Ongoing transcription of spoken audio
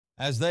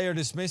As they are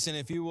dismissing,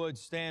 if you would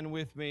stand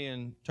with me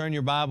and turn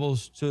your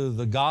Bibles to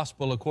the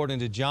Gospel according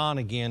to John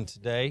again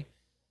today.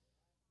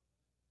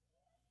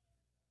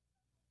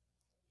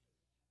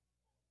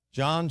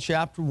 John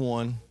chapter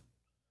 1,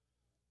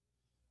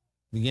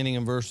 beginning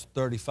in verse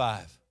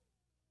 35.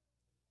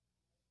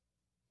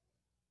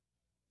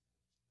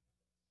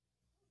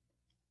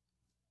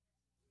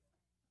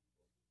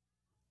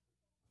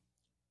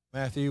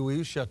 Matthew, will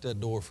you shut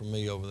that door for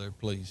me over there,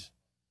 please?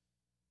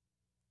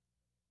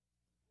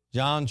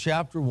 John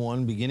chapter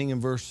 1, beginning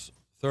in verse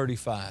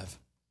 35.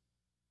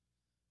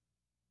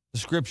 The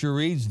scripture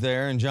reads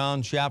there in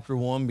John chapter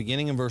 1,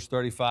 beginning in verse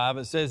 35,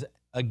 it says,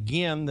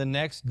 "Again the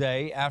next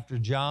day after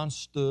John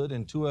stood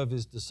and two of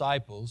his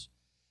disciples,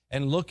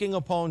 and looking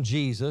upon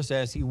Jesus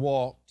as he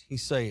walked, he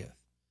saith,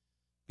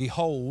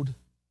 Behold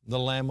the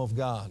Lamb of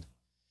God.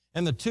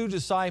 And the two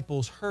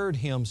disciples heard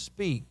him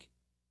speak,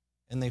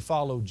 and they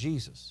followed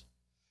Jesus.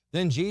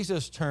 Then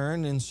Jesus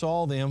turned and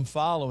saw them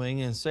following,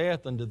 and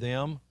saith unto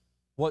them,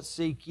 What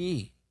seek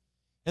ye?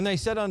 And they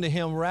said unto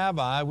him,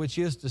 Rabbi, which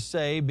is to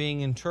say,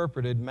 being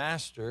interpreted,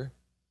 Master,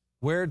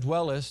 where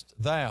dwellest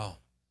thou?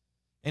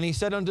 And he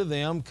said unto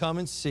them, Come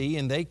and see.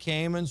 And they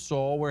came and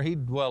saw where he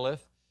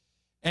dwelleth.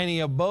 And he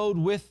abode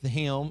with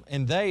him,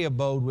 and they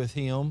abode with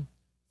him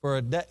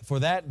for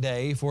that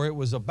day, for it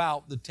was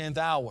about the 10th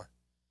hour.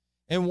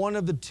 And one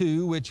of the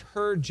two which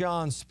heard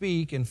John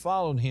speak and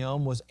followed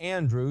him was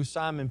Andrew,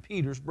 Simon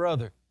Peter's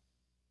brother.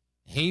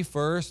 He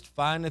first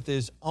findeth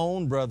his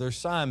own brother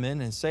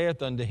Simon, and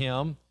saith unto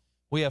him,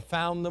 We have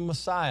found the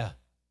Messiah,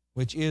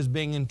 which is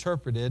being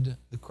interpreted,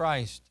 the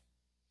Christ.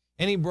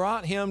 And he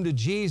brought him to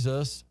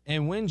Jesus,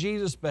 and when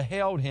Jesus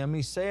beheld him,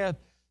 he said,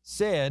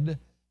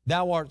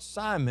 Thou art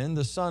Simon,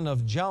 the son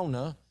of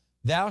Jonah.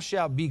 Thou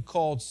shalt be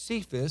called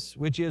Cephas,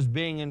 which is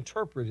being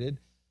interpreted,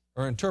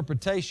 or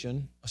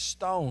interpretation, a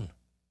stone.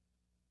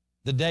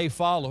 The day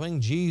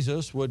following,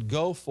 Jesus would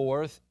go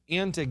forth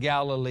into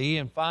Galilee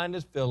and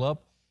findeth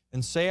Philip,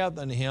 and saith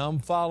unto him,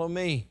 Follow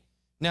me.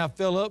 Now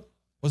Philip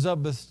was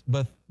of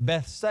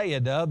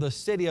Bethsaida, the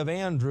city of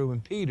Andrew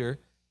and Peter.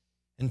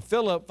 And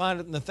Philip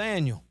findeth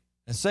Nathanael,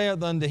 and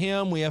saith unto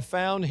him, We have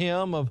found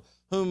him of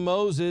whom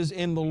Moses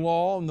in the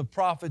law and the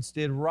prophets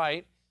did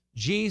write,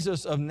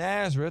 Jesus of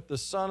Nazareth, the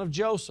son of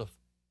Joseph.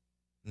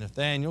 And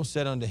Nathanael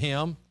said unto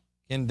him,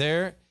 Can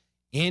there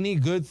any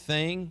good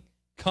thing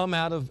come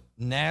out of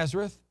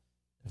Nazareth?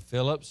 And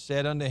Philip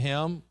said unto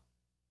him,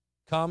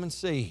 Come and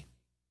see.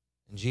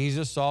 And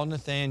Jesus saw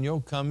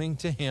Nathanael coming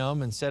to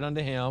him, and said unto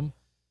him,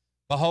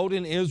 Behold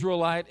an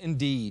Israelite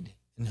indeed,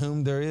 in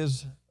whom there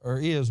is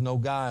no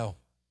guile.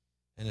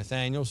 And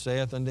Nathanael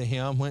saith unto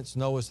him, Whence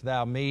knowest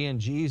thou me?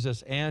 And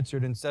Jesus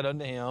answered and said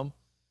unto him,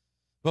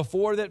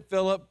 Before that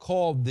Philip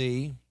called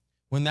thee,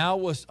 when thou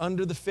wast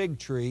under the fig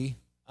tree,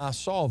 I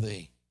saw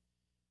thee.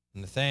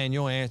 And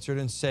Nathanael answered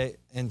and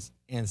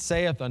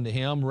saith unto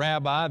him,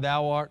 Rabbi,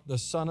 thou art the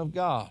Son of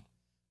God,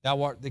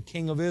 thou art the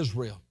King of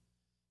Israel.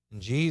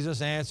 And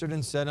Jesus answered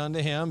and said unto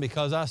him,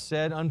 Because I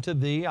said unto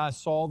thee, I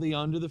saw thee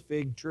under the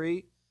fig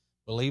tree,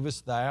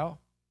 believest thou?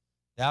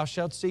 Thou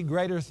shalt see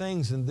greater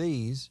things than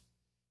these.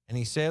 And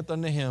he saith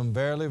unto him,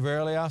 Verily,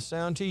 verily, I say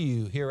unto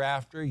you,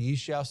 hereafter ye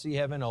shall see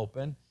heaven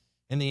open,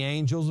 and the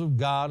angels of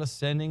God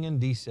ascending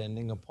and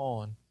descending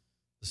upon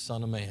the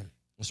Son of Man.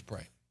 Let's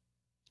pray.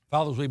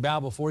 Father, as we bow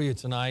before you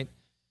tonight,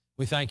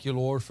 we thank you,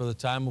 Lord, for the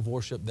time of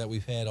worship that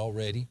we've had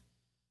already.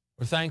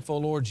 We're thankful,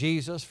 Lord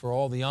Jesus, for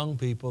all the young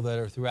people that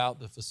are throughout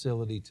the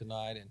facility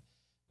tonight. And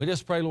we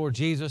just pray, Lord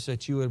Jesus,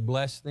 that you would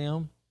bless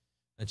them,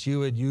 that you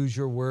would use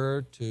your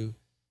word to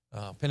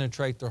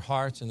penetrate their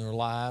hearts and their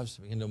lives,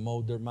 begin to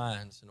mold their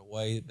minds in a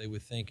way that they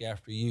would think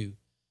after you.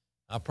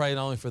 I pray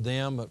not only for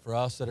them, but for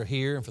us that are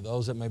here and for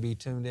those that may be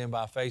tuned in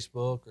by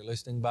Facebook or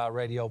listening by a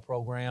radio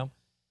program.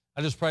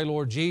 I just pray,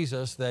 Lord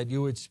Jesus, that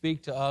you would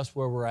speak to us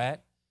where we're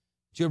at,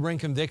 that you would bring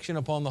conviction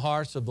upon the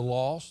hearts of the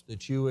lost,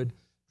 that you would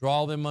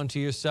draw them unto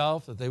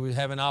yourself, that they would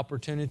have an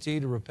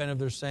opportunity to repent of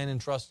their sin and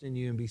trust in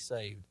you and be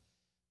saved.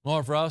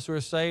 Lord, for us who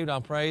are saved,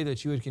 I pray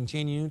that you would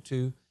continue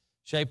to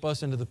shape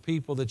us into the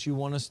people that you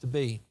want us to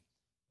be.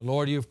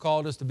 Lord, you have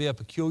called us to be a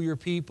peculiar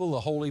people, a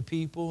holy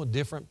people, a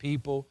different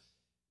people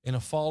in a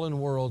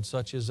fallen world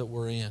such as that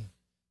we're in.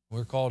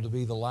 We're called to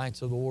be the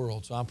lights of the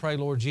world. So I pray,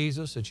 Lord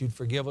Jesus, that you'd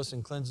forgive us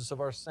and cleanse us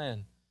of our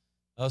sin,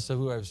 us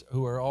who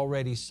are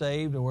already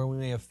saved and where we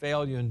may have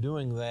failed you in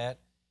doing that.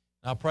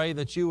 I pray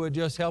that you would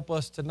just help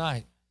us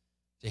tonight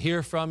to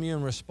hear from you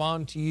and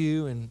respond to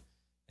you, and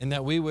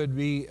that we would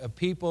be a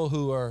people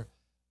who are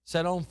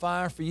set on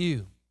fire for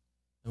you.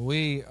 And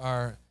we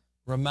are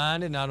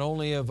reminded not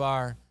only of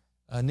our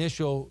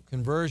initial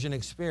conversion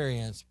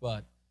experience,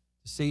 but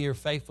to see your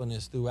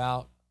faithfulness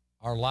throughout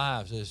our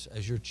lives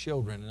as your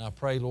children. And I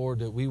pray, Lord,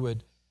 that we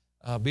would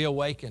be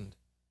awakened,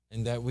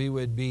 and that we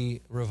would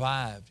be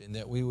revived, and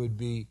that we would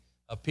be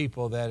a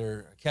people that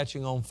are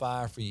catching on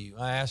fire for you.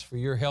 I ask for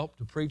your help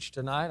to preach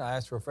tonight. I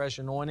ask for a fresh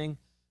anointing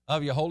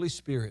of your Holy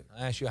Spirit.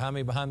 I ask you to hide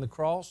me behind the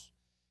cross.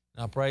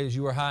 And I pray as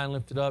you are high and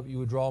lifted up, you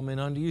would draw men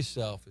unto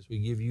yourself as we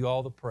give you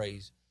all the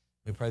praise.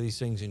 We pray these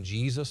things in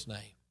Jesus'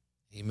 name.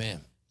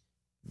 Amen.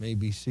 You may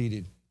be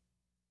seated.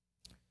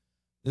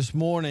 This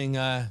morning,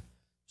 I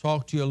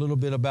talked to you a little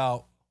bit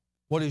about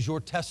what is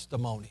your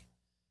testimony.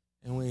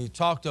 And we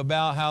talked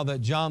about how that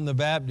John the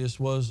Baptist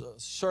was a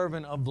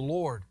servant of the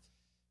Lord.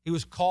 He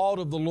was called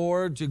of the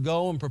Lord to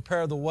go and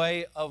prepare the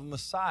way of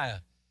Messiah.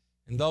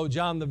 And though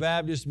John the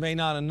Baptist may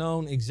not have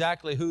known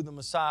exactly who the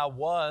Messiah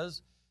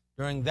was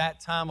during that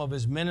time of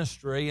his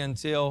ministry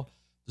until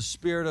the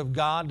Spirit of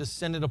God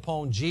descended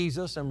upon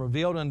Jesus and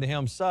revealed unto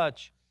him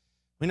such,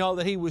 we know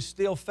that he was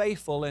still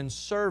faithful in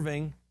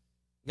serving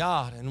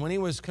God. And when he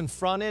was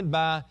confronted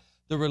by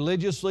the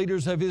religious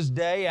leaders of his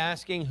day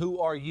asking, "Who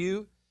are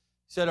you?"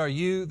 He said, "Are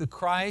you the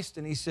Christ?"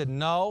 And he said,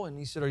 "No." And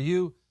he said, "Are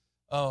you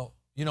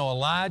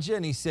Elijah?"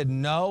 And he said,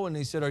 "No." And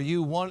he said, Are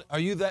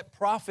you that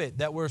prophet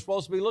that we're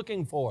supposed to be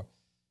looking for?"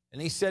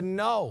 And he said,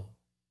 "No."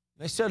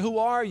 And they said, "Who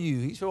are you?"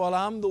 He said, "Well,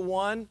 I'm the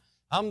one.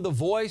 I'm the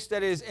voice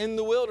that is in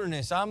the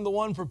wilderness. I'm the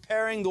one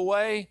preparing the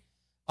way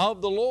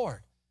of the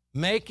Lord,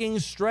 making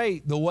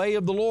straight the way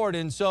of the Lord."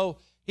 And so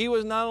he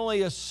was not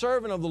only a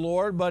servant of the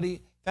Lord, but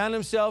he found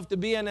himself to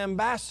be an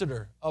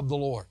ambassador of the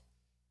Lord.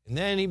 And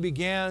then he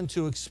began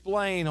to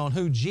explain on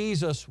who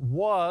Jesus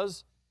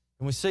was.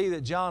 And we see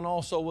that John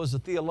also was a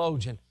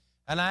theologian.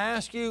 And I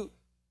ask you,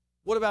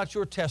 what about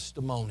your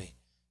testimony?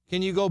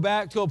 Can you go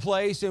back to a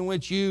place in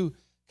which you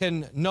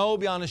can know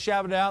beyond a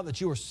shadow of a doubt that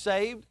you were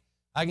saved?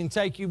 I can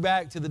take you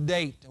back to the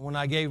date when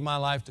I gave my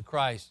life to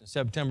Christ,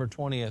 September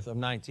 20th of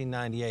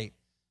 1998.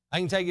 I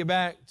can take you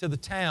back to the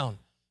town.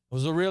 It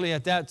was really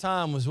at that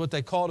time was what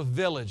they called a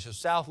village of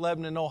South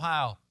Lebanon,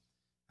 Ohio.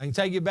 I can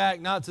take you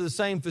back not to the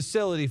same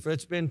facility for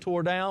it's been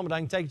tore down, but I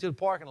can take you to the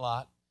parking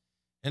lot.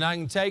 And I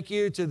can take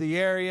you to the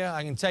area.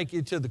 I can take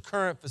you to the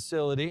current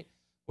facility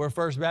where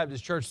First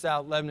Baptist Church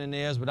South Lebanon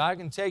is. But I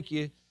can take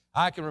you,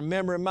 I can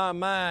remember in my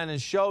mind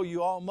and show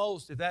you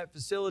almost if that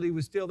facility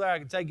was still there. I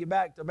can take you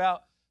back to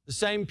about the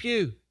same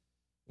pew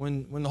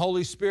when the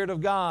Holy Spirit of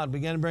God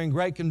began to bring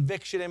great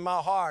conviction in my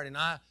heart. And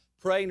I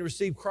prayed and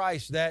received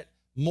Christ that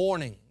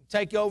morning.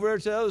 Take you over there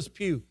to the other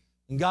pew.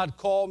 And God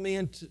called me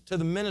into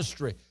the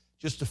ministry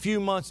just a few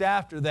months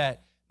after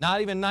that.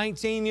 Not even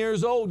 19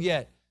 years old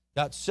yet.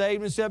 Got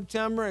saved in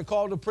September and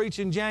called to preach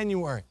in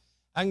January.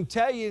 I can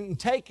tell you and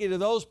take you to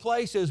those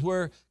places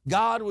where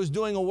God was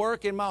doing a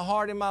work in my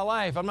heart, in my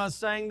life. I'm not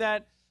saying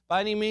that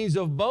by any means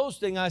of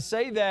boasting. I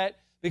say that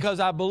because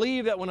I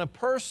believe that when a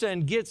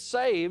person gets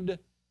saved,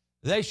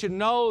 they should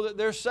know that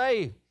they're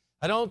saved.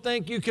 I don't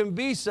think you can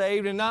be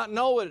saved and not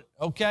know it,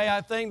 okay?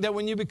 I think that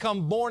when you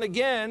become born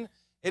again,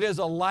 it is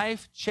a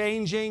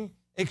life-changing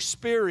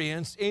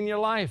experience in your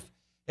life.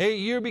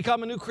 You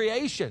become a new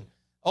creation.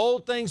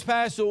 Old things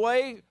pass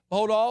away.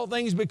 Behold, all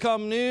things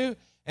become new.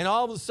 And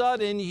all of a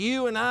sudden,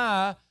 you and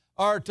I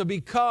are to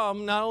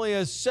become not only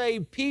a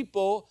saved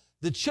people,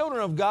 the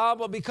children of God,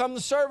 but become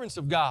the servants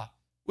of God.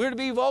 We're to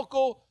be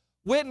vocal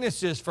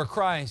witnesses for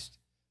Christ.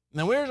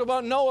 And we're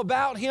to know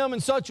about Him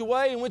in such a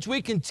way in which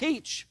we can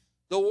teach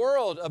the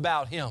world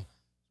about Him.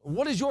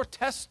 What is your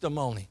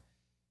testimony?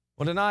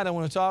 Well, tonight I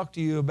want to talk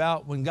to you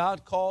about when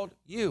God called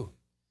you.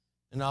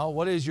 You know,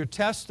 what is your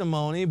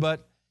testimony?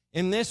 But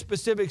in this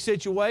specific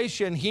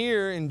situation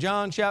here in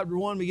John chapter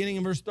 1, beginning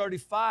in verse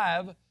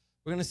 35,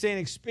 we're going to see an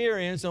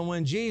experience on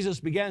when Jesus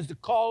begins to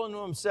call into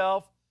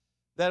Himself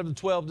that of the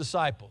 12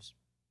 disciples.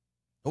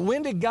 But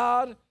when did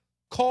God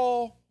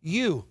call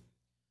you?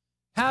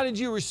 How did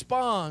you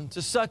respond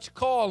to such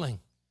calling?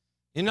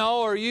 You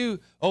know, are you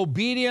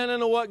obedient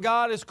into what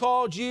God has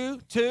called you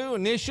to?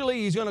 Initially,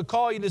 He's going to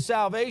call you to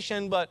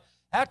salvation, but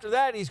after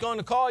that, He's going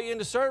to call you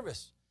into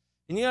service.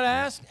 And you got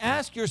to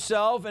ask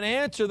yourself and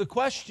answer the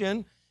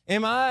question,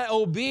 am I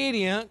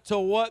obedient to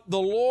what the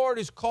Lord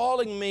is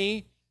calling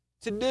me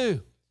to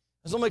do?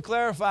 So let me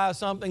clarify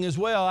something as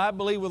well. I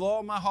believe with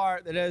all my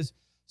heart that as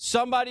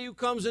somebody who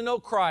comes to know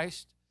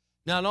Christ,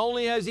 not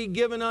only has He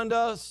given unto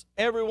us,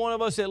 every one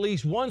of us, at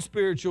least one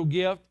spiritual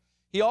gift,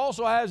 He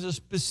also has a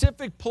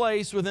specific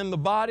place within the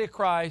body of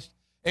Christ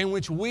in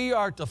which we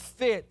are to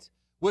fit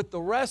with the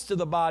rest of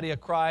the body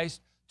of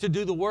Christ to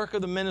do the work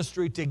of the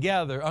ministry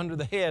together under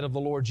the head of the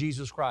Lord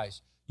Jesus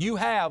Christ. You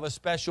have a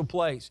special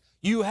place.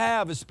 You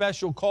have a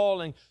special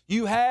calling.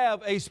 You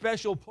have a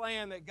special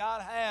plan that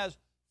God has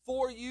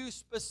for you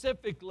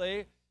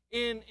specifically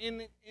in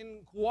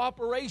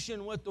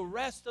cooperation with the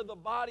rest of the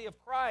body of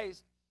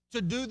Christ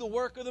to do the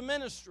work of the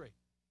ministry.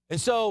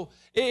 And so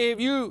if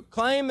you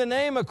claim the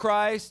name of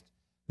Christ,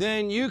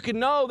 then you can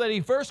know that He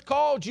first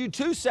called you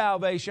to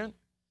salvation.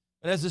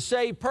 But as a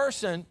saved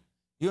person,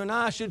 you and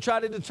I should try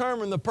to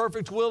determine the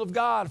perfect will of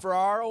God for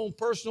our own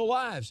personal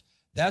lives.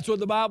 That's what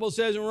the Bible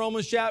says in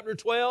Romans chapter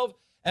 12.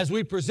 As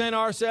we present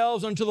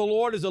ourselves unto the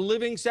Lord as a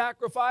living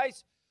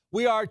sacrifice,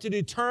 we are to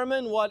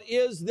determine what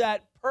is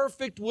that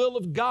perfect will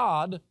of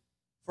God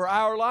for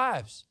our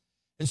lives.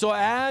 And so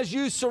as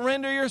you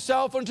surrender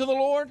yourself unto the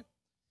Lord,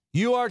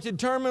 you are to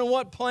determine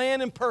what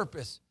plan and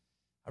purpose.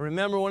 I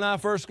remember when I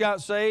first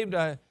got saved,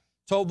 I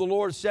told the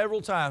Lord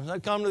several times.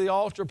 I'd come to the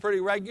altar pretty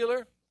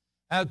regular.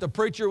 The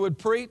preacher would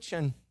preach,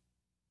 and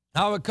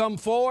I would come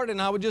forward,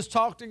 and I would just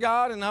talk to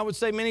God, and I would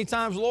say many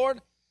times,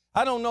 Lord,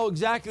 I don't know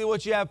exactly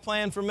what you have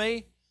planned for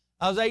me.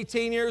 I was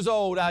 18 years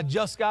old. I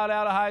just got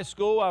out of high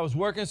school. I was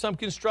working some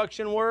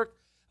construction work.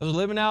 I was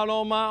living out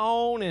on my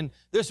own, and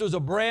this was a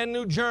brand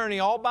new journey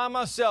all by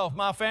myself.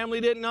 My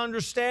family didn't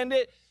understand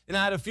it, and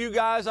I had a few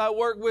guys I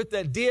worked with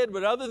that did,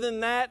 but other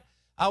than that,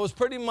 I was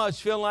pretty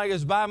much feeling like I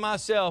was by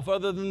myself,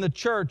 other than the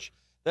church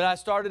that I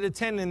started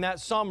attending that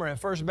summer at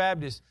First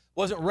Baptist.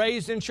 Wasn't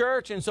raised in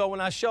church, and so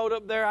when I showed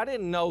up there, I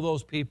didn't know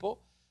those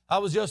people. I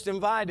was just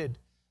invited.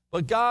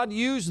 But God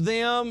used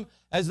them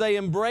as they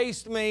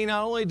embraced me,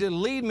 not only to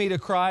lead me to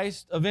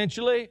Christ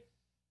eventually,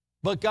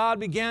 but God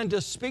began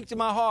to speak to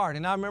my heart.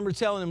 And I remember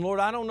telling Him, Lord,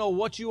 I don't know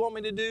what you want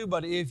me to do,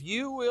 but if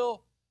you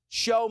will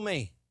show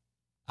me,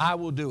 I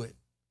will do it.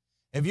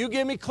 If you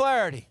give me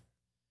clarity,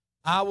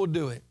 I will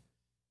do it.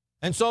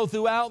 And so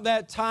throughout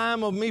that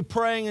time of me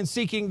praying and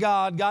seeking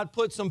God, God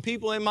put some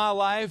people in my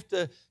life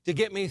to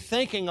get me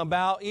thinking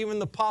about even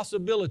the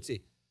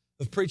possibility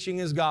of preaching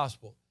His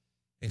gospel.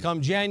 And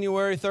come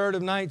January 3rd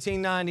of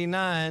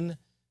 1999,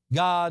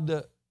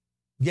 God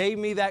gave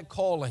me that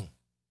calling.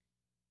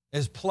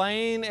 As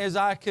plain as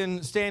I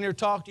can stand here and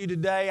talk to you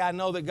today, I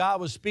know that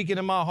God was speaking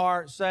in my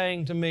heart,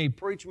 saying to me,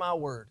 preach my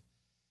word.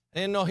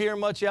 I didn't hear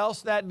much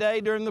else that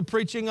day during the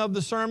preaching of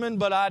the sermon,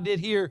 but I did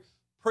hear,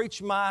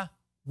 preach my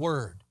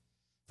word.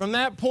 From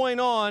that point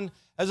on,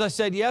 as I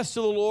said yes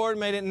to the Lord,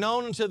 made it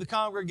known unto the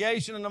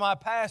congregation and to my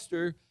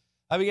pastor,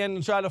 I began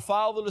to try to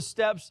follow the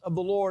steps of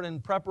the Lord in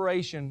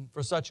preparation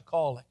for such a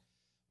calling.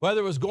 Whether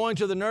it was going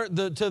to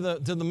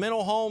the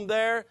mental home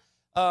there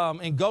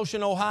in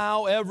Goshen,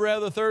 Ohio, every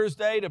other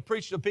Thursday to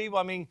preach to people.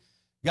 I mean,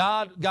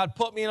 God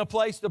put me in a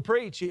place to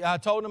preach. I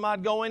told Him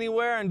I'd go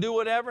anywhere and do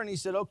whatever, and He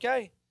said,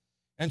 okay.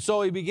 And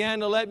so He began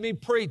to let me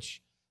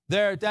preach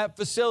there at that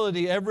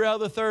facility every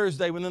other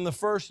Thursday within the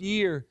first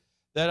year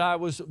that I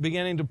was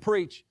beginning to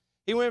preach.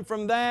 He went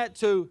from that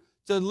to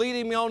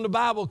leading me on to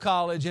Bible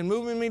college and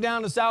moving me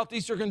down to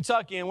southeastern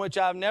Kentucky, in which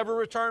I've never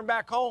returned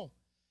back home.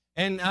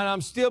 And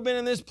I'm still been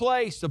in this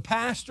place, to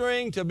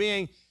pastoring, to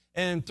being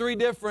in 3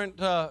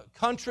 different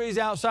countries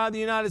outside the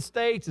United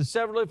States, in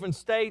several different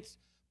states,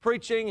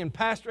 preaching and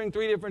pastoring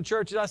 3 different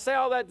churches. I say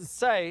all that to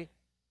say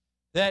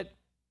that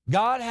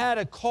God had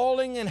a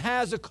calling and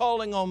has a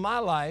calling on my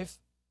life.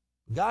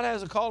 God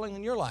has a calling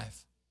in your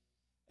life.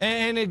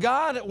 And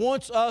God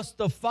wants us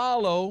to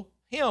follow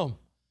Him.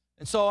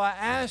 And so I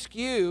ask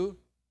you,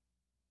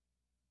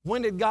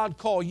 when did God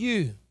call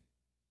you?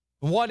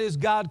 What has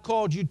God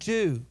called you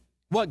to?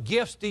 What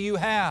gifts do you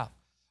have?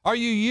 Are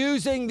you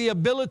using the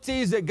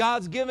abilities that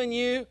God's given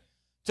you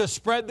to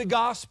spread the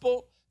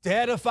gospel, to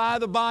edify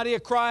the body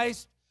of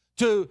Christ,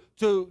 to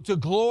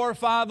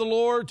glorify the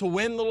Lord, to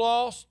win the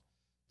lost,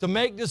 to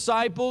make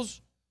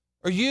disciples?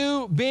 Are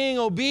you being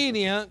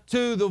obedient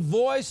to the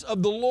voice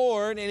of the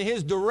Lord and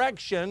His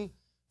direction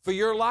for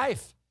your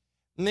life?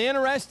 And the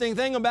interesting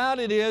thing about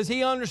it is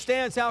He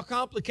understands how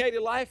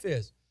complicated life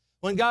is.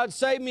 When God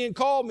saved me and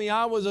called me,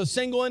 I was a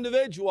single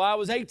individual. I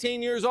was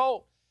 18 years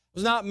old. I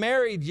was not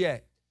married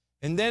yet.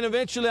 And then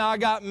eventually I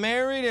got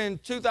married in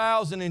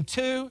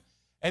 2002.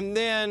 And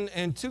then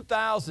in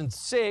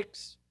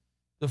 2006,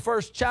 the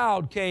first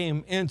child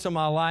came into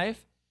my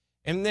life.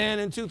 And then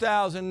in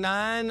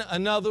 2009,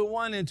 another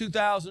one. In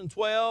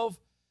 2012,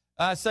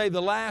 I say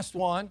the last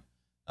one,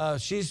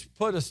 she's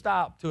put a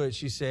stop to it,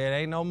 she said.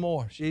 Ain't no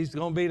more. She's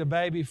going to be the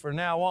baby from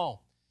now on.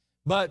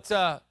 But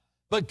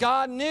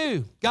God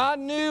knew. God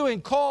knew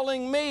in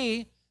calling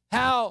me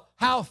how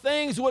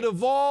things would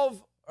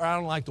evolve, or I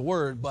don't like the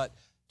word, but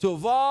to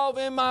evolve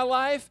in my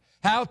life,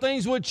 how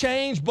things would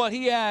change. But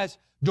He has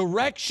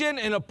direction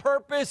and a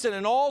purpose, and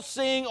an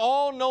all-seeing,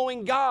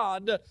 all-knowing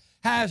God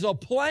has a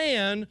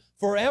plan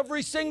for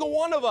every single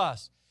one of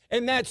us.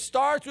 And that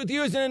starts with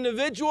you as an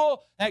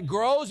individual, that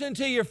grows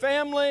into your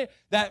family,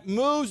 that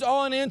moves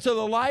on into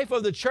the life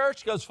of the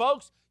church. Because,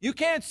 folks, you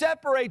can't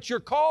separate your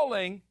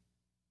calling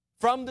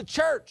from the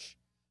church,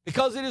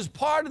 because it is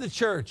part of the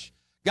church.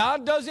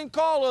 God doesn't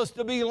call us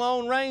to be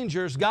lone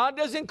rangers. God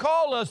doesn't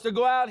call us to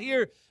go out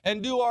here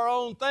and do our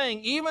own thing.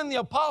 Even the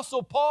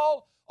Apostle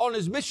Paul, on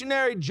his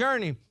missionary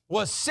journey,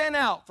 was sent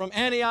out from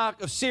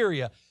Antioch of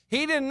Syria.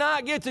 He did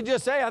not get to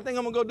just say, I think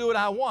I'm going to go do what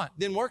I want.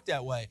 Didn't work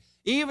that way.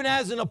 Even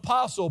as an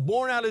apostle,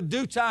 born out of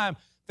due time,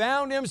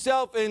 found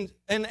himself in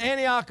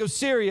Antioch of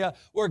Syria,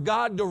 where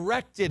God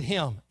directed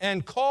him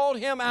and called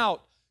him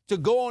out to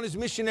go on his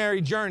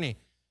missionary journey.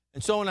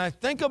 And so when I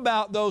think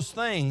about those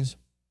things,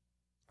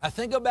 I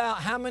think about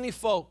how many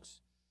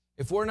folks,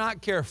 if we're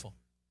not careful,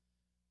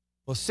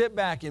 will sit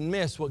back and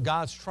miss what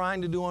God's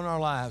trying to do in our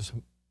lives,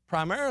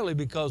 primarily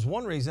because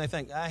one reason they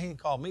think, He ain't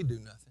called me to do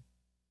nothing.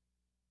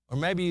 Or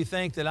maybe you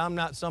think that I'm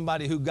not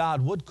somebody who God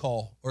would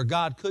call or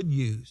God could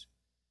use.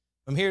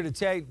 I'm here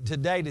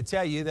today to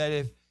tell you that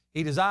if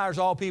He desires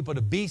all people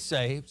to be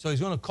saved, so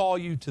He's going to call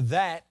you to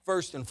that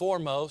first and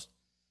foremost.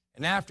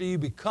 And after you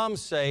become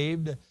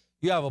saved,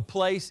 you have a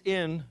place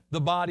in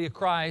the body of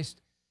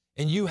Christ,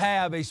 and you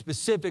have a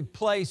specific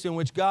place in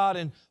which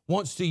God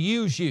wants to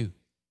use you.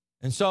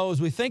 And so as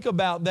we think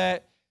about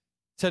that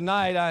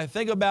tonight, I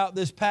think about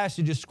this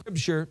passage of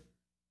Scripture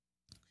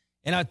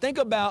And I think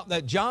about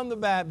that John the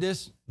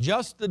Baptist,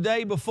 just the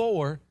day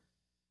before,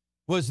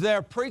 was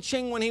there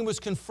preaching when he was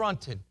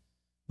confronted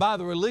by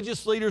the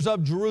religious leaders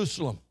of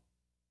Jerusalem.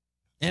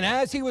 And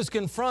as he was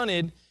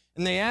confronted,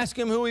 and they asked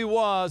him who he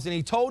was, and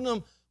he told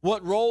them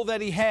what role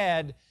that he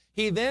had,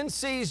 he then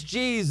sees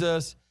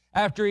Jesus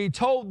after he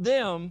told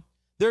them,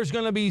 there's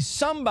going to be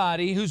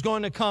somebody who's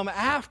going to come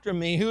after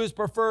me, who is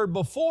preferred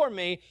before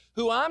me,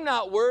 who I'm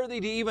not worthy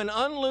to even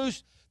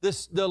unloose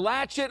the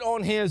latchet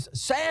on his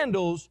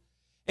sandals.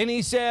 And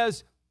he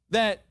says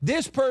that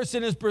this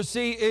person is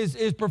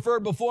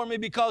preferred before me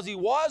because he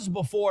was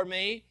before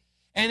me.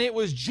 And it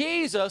was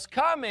Jesus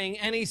coming,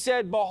 and he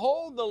said,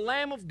 behold the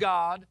Lamb of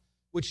God,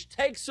 which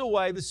takes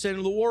away the sin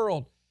of the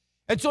world.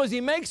 And so as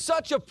he makes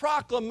such a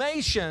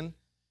proclamation,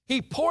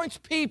 he points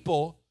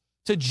people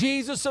to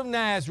Jesus of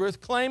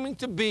Nazareth, claiming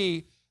to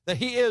be that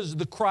he is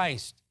the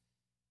Christ.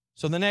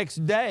 So the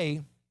next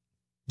day,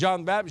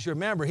 John the Baptist, you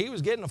remember, he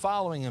was getting a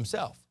following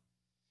himself.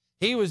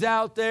 He was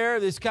out there,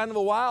 this kind of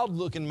a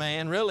wild-looking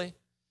man, really.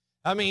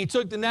 I mean, he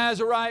took the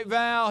Nazarite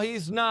vow.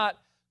 He's not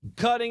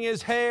cutting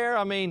his hair.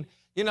 I mean,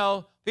 you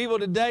know, people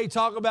today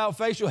talk about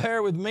facial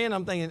hair with men.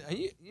 I'm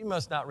thinking, you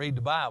must not read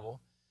the Bible.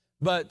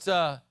 But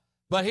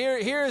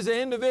here is an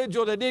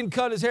individual that didn't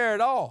cut his hair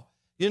at all.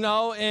 You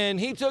know, and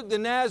he took the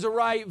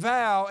Nazarite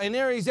vow, and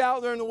there he's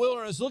out there in the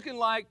wilderness looking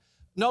like,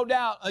 no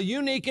doubt, a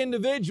unique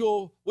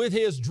individual with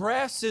his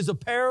dress, his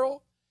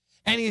apparel,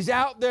 and he's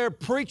out there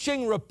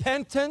preaching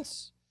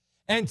repentance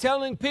and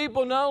telling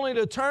people not only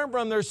to turn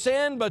from their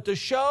sin, but to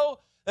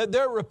show that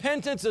their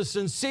repentance is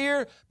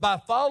sincere by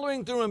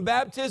following through in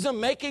baptism,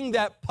 making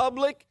that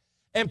public,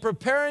 and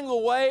preparing the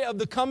way of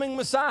the coming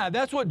Messiah.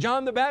 That's what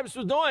John the Baptist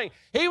was doing.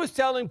 He was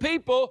telling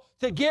people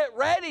to get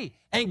ready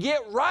and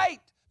get right,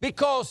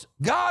 because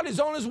God is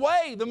on his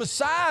way. The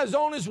Messiah is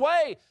on his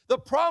way. The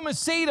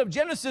promised seed of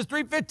Genesis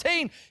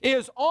 3:15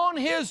 is on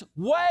his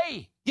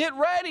way. Get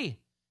ready.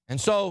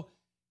 And so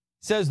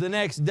it says the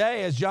next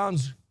day, as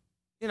John's,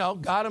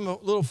 got him a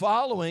little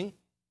following,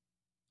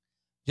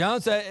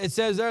 it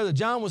says there that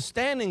John was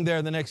standing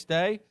there the next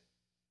day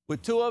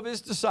with two of his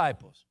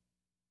disciples.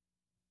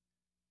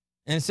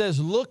 And it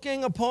says,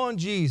 looking upon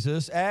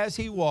Jesus as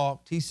he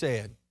walked, he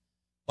said,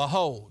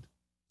 behold,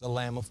 the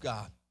Lamb of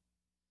God.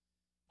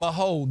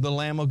 Behold, the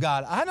Lamb of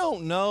God. I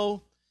don't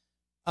know,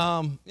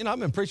 I've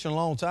been preaching a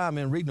long time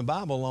and reading the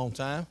Bible a long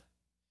time,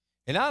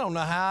 and I don't know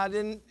how I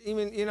didn't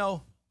even, I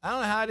don't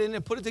know how I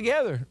didn't put it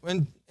together.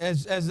 And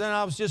as then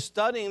I was just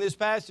studying this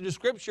passage of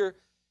Scripture,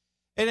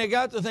 and I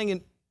got to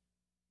thinking,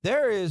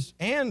 there is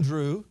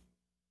Andrew,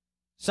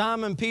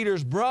 Simon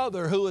Peter's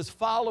brother, who is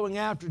following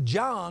after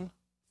John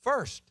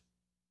first.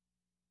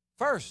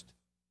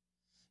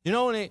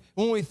 When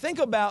we think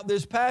about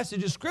this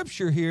passage of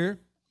Scripture here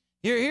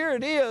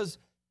it is.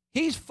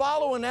 He's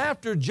following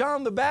after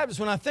John the Baptist.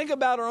 When I think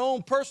about our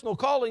own personal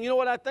calling, you know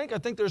what I think? I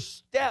think there's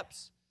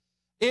steps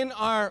in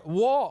our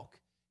walk.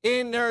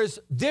 And there's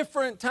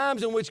different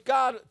times in which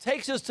God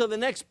takes us to the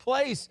next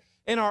place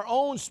in our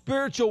own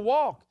spiritual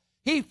walk.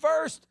 He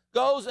first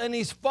goes and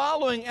he's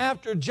following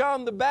after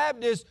John the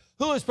Baptist,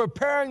 who is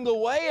preparing the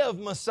way of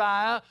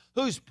Messiah,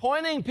 who's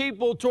pointing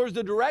people towards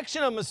the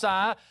direction of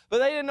Messiah, but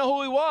they didn't know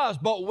who he was.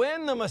 But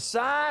when the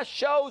Messiah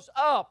shows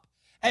up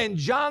and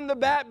John the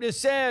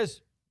Baptist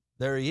says,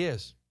 there he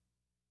is.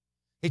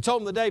 He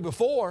told them the day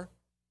before,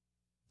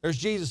 there's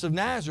Jesus of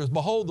Nazareth.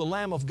 Behold, the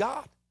Lamb of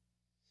God.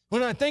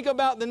 When I think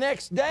about the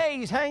next day,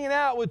 he's hanging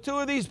out with two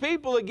of these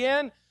people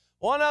again.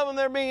 One of them,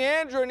 there being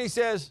Andrew, and he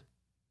says,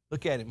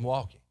 look at him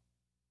walking.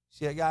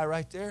 See that guy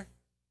right there?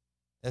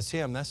 That's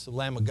him. That's the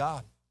Lamb of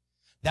God.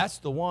 That's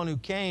the one who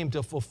came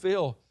to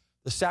fulfill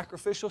the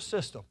sacrificial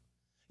system.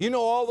 You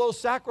know all those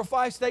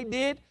sacrifices they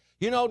did?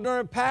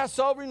 During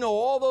Passover,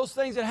 all those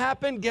things that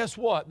happened? Guess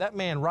what? That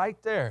man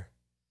right there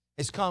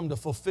has come to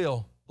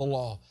fulfill the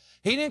law.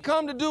 He didn't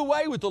come to do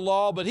away with the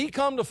law, but he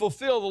come to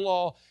fulfill the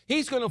law.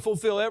 He's going to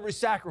fulfill every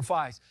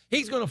sacrifice.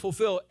 He's going to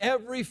fulfill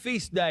every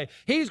feast day.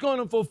 He's going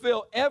to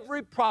fulfill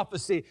every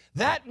prophecy.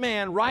 That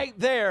man right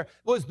there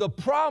was the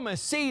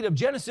promised seed of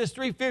Genesis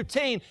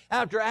 3:15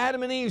 after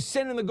Adam and Eve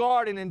sinned in the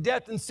garden and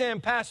death and sin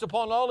passed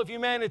upon all of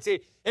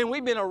humanity. And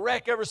we've been a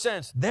wreck ever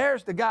since.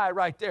 There's the guy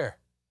right there.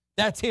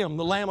 That's him,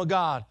 the Lamb of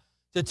God,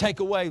 to take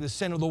away the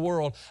sin of the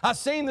world. I've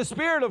seen the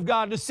Spirit of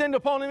God descend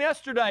upon him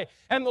yesterday.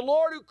 And the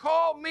Lord who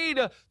called me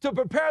to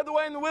prepare the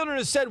way in the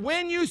wilderness said,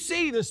 when you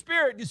see the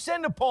Spirit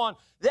descend upon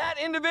that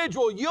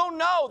individual, you'll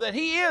know that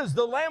he is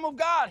the Lamb of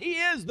God. He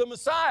is the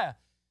Messiah.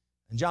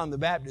 And John the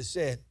Baptist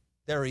said,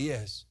 there he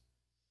is.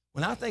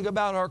 When I think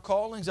about our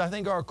callings, I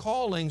think our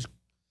callings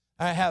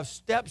have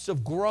steps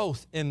of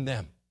growth in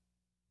them.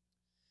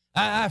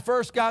 I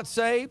first got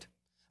saved.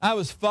 I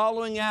was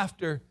following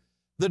after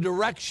the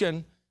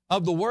direction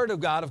of the Word of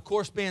God, of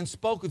course, being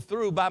spoken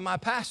through by my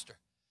pastor.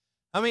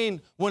 I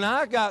mean, when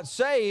I got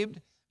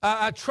saved,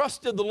 I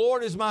trusted the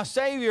Lord as my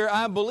Savior.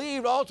 I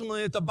believed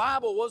ultimately that the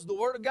Bible was the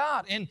Word of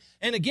God. And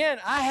again,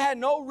 I had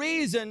no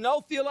reason,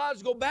 no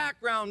theological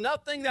background,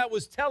 nothing that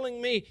was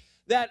telling me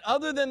that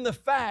other than the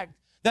fact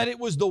that it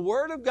was the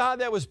Word of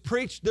God that was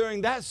preached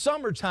during that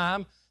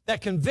summertime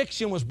that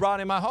conviction was brought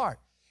in my heart.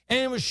 And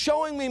it was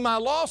showing me my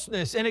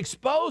lostness and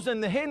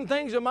exposing the hidden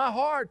things of my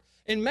heart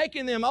and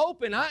making them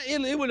open.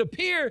 It would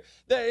appear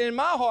that in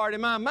my heart,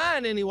 in my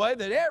mind anyway,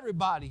 that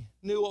everybody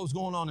knew what was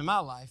going on in my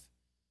life.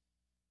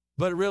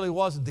 But it really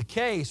wasn't the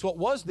case. What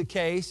was the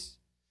case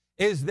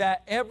is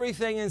that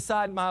everything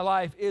inside my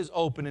life is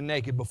open and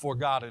naked before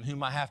God and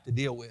whom I have to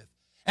deal with.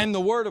 And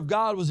the Word of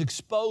God was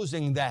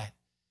exposing that.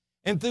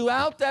 And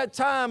throughout that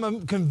time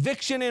of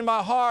conviction in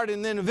my heart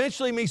and then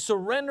eventually me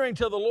surrendering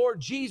to the Lord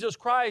Jesus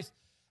Christ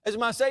as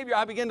my Savior,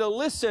 I began to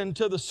listen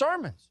to the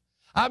sermons.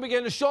 I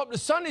began to show up to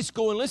Sunday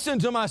school and listen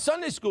to my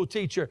Sunday school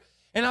teacher.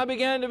 And I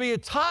began to be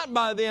taught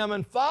by them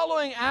and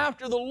following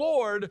after the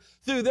Lord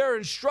through their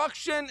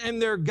instruction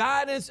and their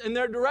guidance and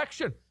their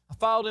direction. I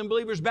followed in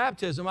believers'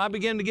 baptism. I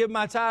began to give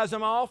my tithes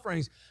and my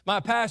offerings. My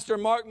pastor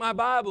marked my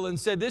Bible and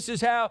said, this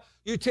is how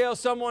you tell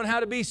someone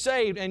how to be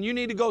saved, and you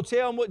need to go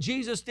tell them what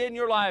Jesus did in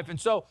your life. And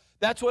so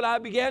that's what I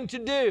began to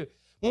do.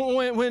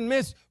 When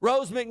Miss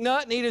Rose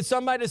McNutt needed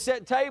somebody to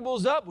set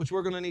tables up, which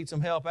we're going to need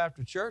some help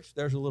after church,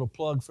 there's a little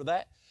plug for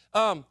that.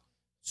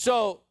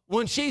 So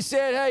when she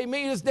said, hey,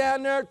 meet us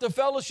down there at the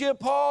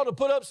fellowship hall to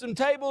put up some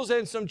tables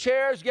and some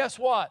chairs, guess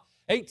what?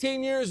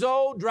 18 years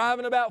old,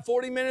 driving about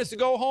 40 minutes to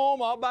go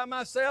home all by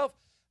myself,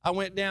 I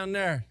went down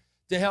there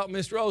to help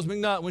Miss Rose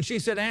McNutt. When she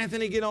said,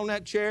 Anthony, get on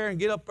that chair and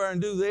get up there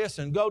and do this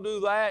and go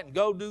do that and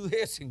go do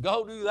this and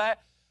go do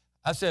that,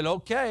 I said,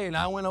 okay. And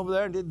I went over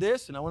there and did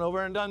this and I went over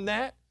there and done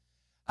that.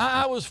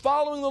 I was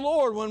following the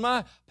Lord. When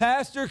my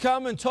pastor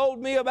come and told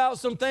me about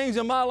some things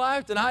in my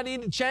life that I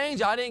needed to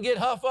change, I didn't get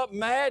huff up and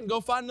mad and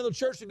go find another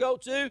church to go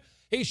to.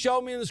 He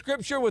showed me in the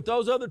Scripture with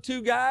those other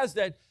two guys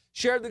that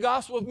shared the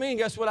gospel with me, and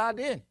guess what I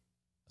did?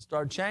 I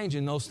started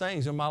changing those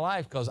things in my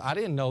life because I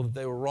didn't know that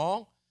they were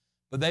wrong,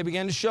 but they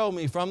began to show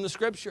me from the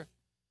Scripture.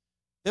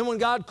 Then when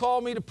God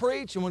called me to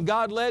preach and when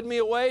God led me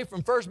away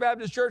from First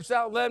Baptist Church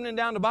South Lebanon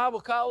down to Bible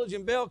College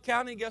in Bell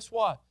County, guess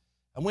what?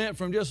 I went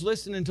from just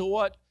listening to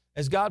what,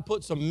 as God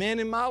put some men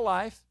in my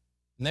life,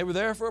 and they were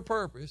there for a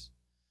purpose,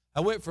 I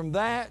went from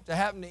that to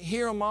having to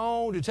hear on my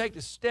own, to take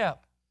the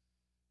step,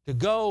 to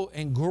go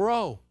and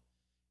grow.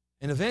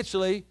 And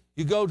eventually,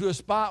 you go to a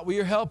spot where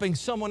you're helping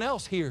someone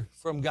else hear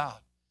from God,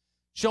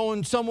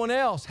 showing someone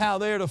else how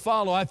they're to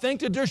follow. I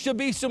think that there should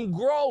be some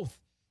growth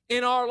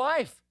in our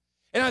life.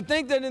 And I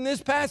think that in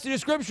this passage of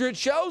Scripture, it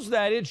shows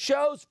that. It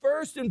shows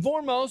first and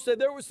foremost that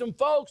there were some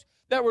folks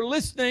that were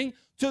listening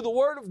to the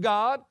Word of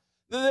God,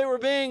 that they were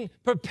being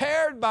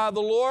prepared by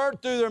the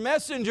Lord through their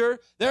messenger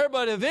there,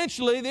 but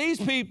eventually these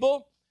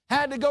people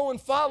had to go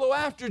and follow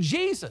after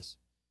Jesus.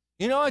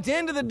 You know, at the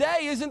end of the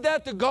day, isn't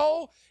that the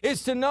goal?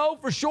 Is to know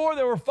for sure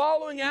that we're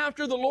following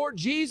after the Lord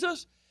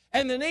Jesus?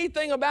 And the neat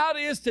thing about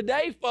it is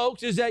today,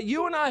 folks, is that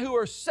you and I who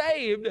are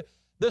saved,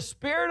 the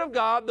Spirit of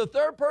God, the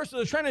third person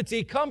of the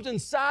Trinity, comes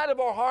inside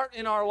of our heart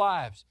and our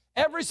lives.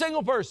 Every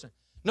single person.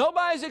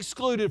 Nobody's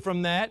excluded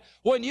from that.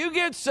 When you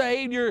get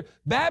saved, you're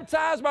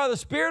baptized by the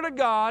Spirit of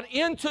God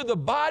into the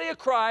body of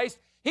Christ.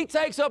 He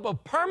takes up a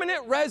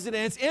permanent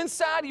residence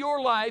inside your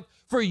life,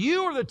 for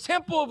you are the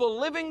temple of a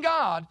living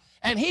God,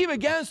 and He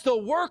begins to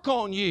work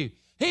on you.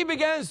 He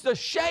begins to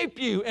shape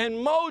you and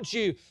mold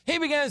you. He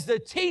begins to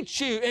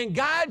teach you and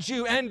guide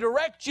you and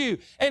direct you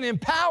and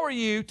empower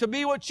you to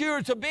be what you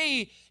are to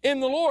be in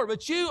the Lord.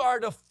 But you are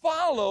to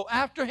follow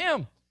after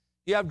Him.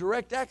 You have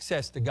direct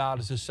access to God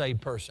as a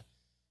saved person.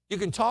 You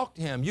can talk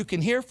to Him. You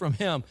can hear from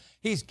Him.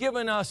 He's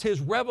given us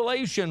His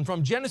revelation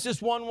from Genesis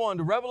 1:1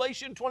 to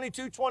Revelation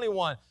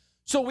 22:21.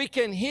 So we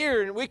can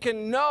hear and we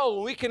can know,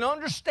 and we can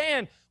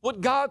understand what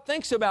God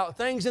thinks about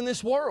things in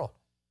this world.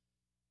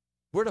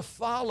 We're to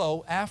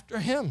follow after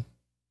Him.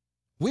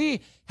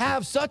 We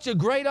have such a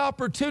great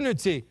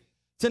opportunity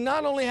to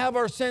not only have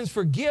our sins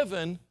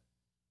forgiven,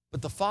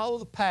 but to follow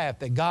the path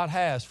that God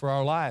has for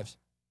our lives.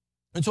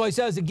 And so he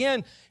says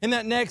again, in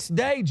that next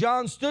day,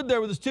 John stood there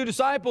with his two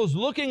disciples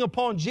looking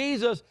upon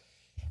Jesus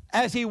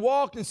as He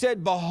walked and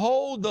said,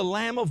 behold the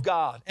Lamb of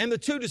God. And the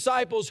two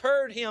disciples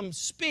heard Him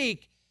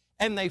speak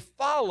and they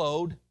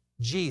followed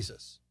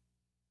Jesus.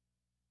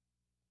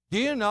 Do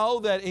you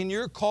know that in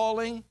your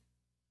calling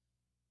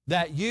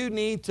that you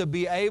need to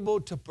be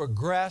able to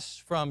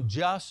progress from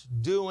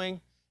just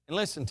doing, and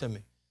listen to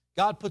me,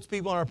 God puts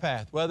people on our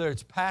path, whether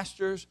it's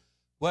pastors,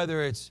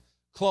 whether it's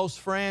close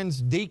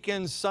friends,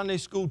 deacons, Sunday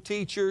school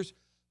teachers,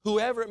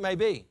 whoever it may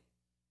be,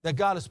 that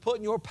God has put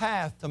in your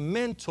path to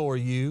mentor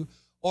you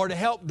or to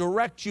help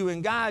direct you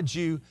and guide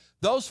you.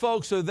 Those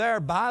folks are there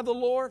by the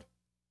Lord,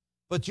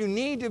 but there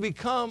needs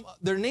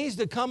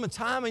to come a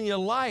time in your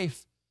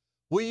life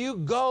where you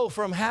go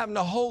from having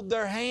to hold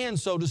their hand,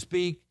 so to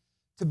speak,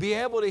 to be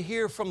able to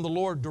hear from the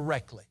Lord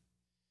directly.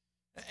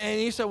 And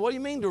you say, what do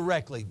you mean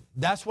directly?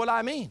 That's what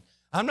I mean.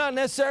 I'm not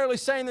necessarily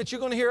saying that you're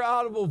going to hear an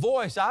audible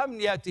voice. I haven't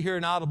yet to hear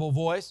an audible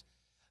voice.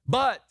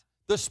 But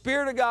the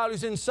Spirit of God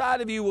who's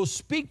inside of you will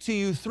speak to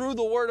you through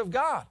the Word of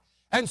God.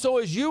 And so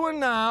as you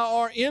and I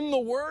are in the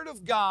Word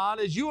of God,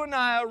 as you and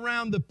I are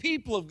around the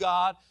people of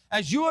God,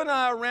 as you and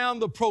I are around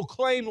the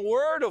proclaimed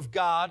Word of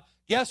God,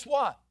 guess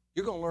what?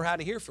 You're going to learn how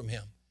to hear from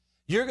Him.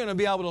 you're going to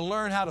be able to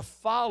learn how to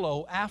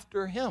follow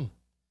after him.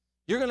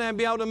 You're going to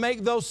be able to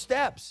make those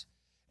steps.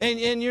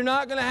 And you're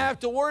not going to have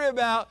to worry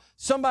about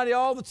somebody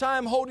all the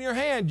time holding your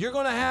hand. You're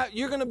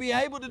going to be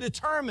able to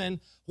determine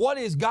what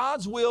is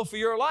God's will for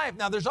your life.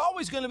 Now, there's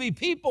always going to be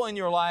people in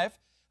your life.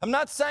 I'm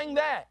not saying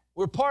that.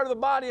 We're part of the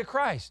body of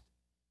Christ.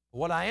 But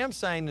what I am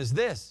saying is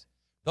this.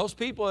 Those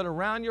people that are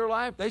around your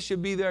life, they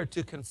should be there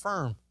to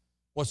confirm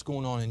what's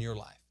going on in your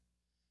life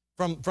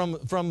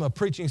from a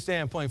preaching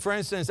standpoint. For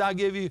instance, I'll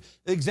give you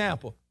an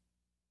example.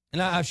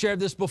 And I've shared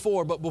this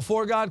before, but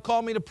before God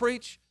called me to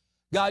preach,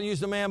 God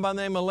used a man by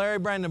the name of Larry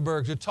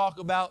Brandenburg to talk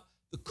about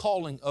the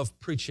calling of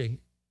preaching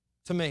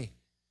to me.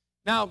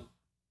 Now,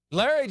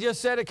 Larry just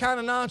said it kind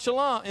of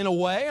nonchalant in a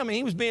way. I mean,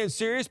 he was being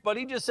serious, but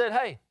he just said,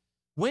 hey,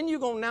 when you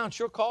going to announce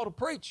your call to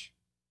preach?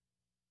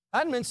 I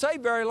hadn't been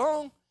saved very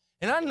long,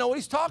 and I didn't know what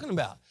he's talking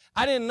about.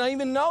 I didn't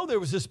even know there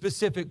was a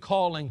specific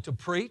calling to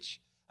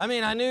preach. I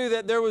mean, I knew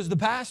that there was the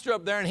pastor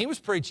up there, and he was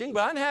preaching,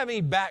 but I didn't have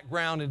any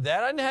background in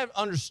that. I didn't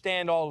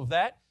understand all of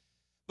that.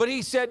 But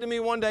he said to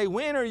me one day,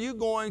 when are you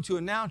going to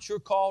announce your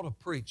call to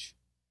preach?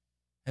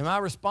 And my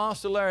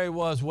response to Larry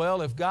was,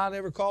 well, if God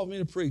ever called me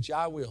to preach,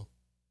 I will.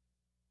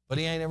 But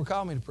he ain't ever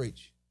called me to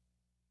preach.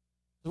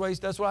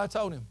 That's what I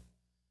told him.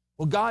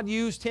 Well, God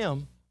used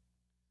him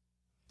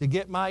to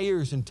get my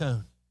ears in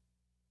tune.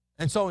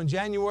 And so in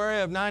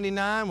January of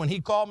 '99, when he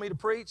called me to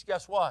preach,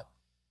 guess what?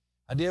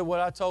 I did what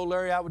I told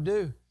Larry I would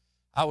do.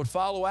 I would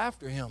follow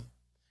after him.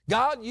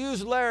 God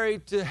used Larry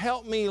to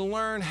help me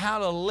learn how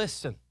to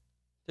listen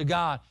to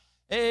God.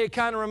 It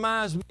kind of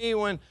reminds me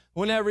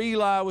whenever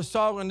Eli was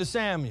talking to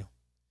Samuel.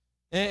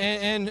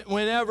 And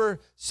whenever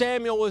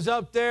Samuel was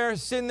up there,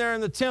 sitting there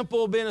in the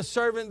temple, being a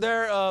servant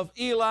there of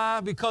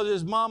Eli because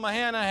his mama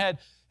Hannah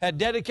had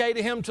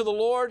dedicated him to the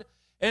Lord.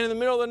 And in the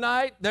middle of the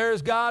night,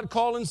 there's God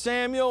calling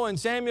Samuel, and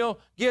Samuel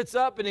gets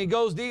up and he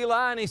goes to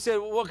Eli and he said,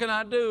 well, what can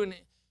I do? And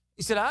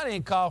he said, I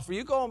didn't call for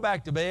you, going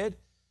back to bed.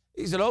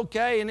 He said,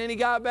 okay. And then he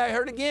got back,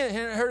 heard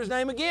his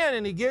name again,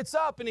 and he gets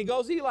up and he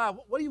goes, Eli,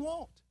 what do you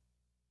want?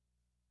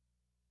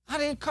 I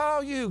didn't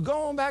call you,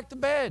 going back to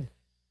bed.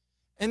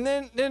 And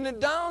then it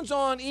dawns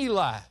on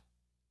Eli,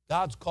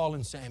 God's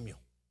calling Samuel.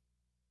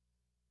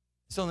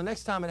 So the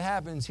next time it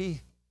happens,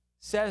 he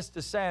says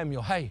to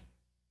Samuel, hey,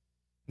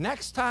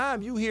 next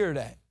time you hear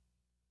that,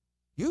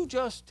 you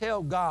just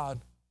tell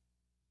God,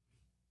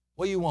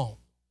 what you want?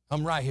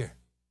 I'm right here.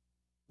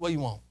 What you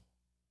want?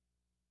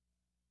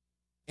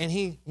 And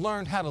he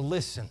learned how to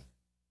listen.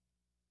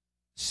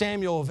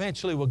 Samuel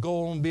eventually would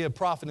go on and be a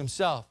prophet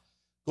himself,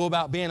 go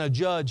about being a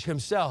judge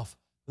himself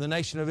for the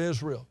nation of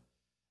Israel.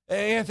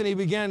 Anthony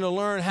began to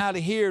learn how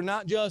to hear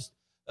not just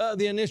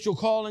the initial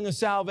calling of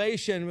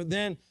salvation, but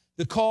then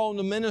the call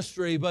to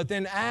ministry. But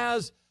then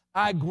as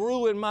I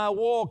grew in my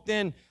walk,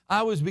 then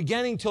I was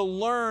beginning to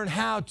learn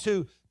how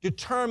to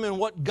determine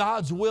what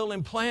God's will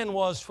and plan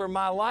was for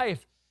my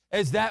life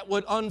as that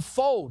would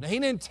unfold. He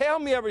didn't tell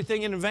me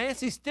everything in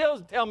advance. He still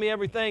doesn't tell me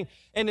everything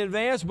in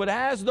advance. But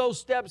as those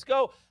steps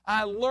go,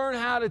 I learn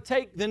how to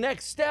take the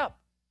next step.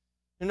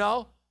 You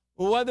know,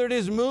 whether it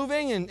is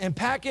moving and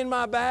packing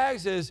my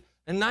bags as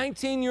a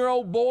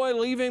 19-year-old boy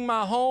leaving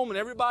my home and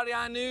everybody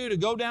I knew to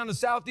go down to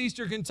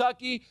southeastern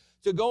Kentucky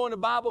to go into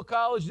Bible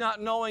college, not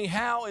knowing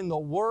how in the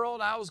world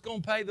I was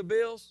going to pay the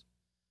bills.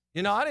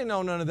 You know, I didn't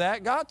know none of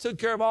that. God took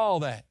care of all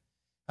that.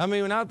 I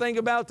mean, when I think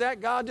about that,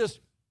 God just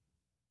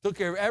took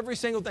care of every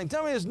single thing.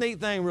 Tell me this neat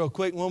thing real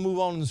quick, and we'll move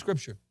on in the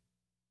Scripture.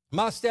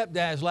 My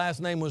stepdad's last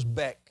name was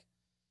Beck.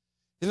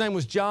 His name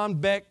was John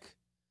Beck,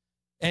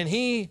 and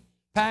he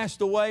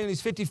passed away, and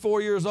he's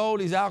 54 years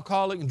old. He's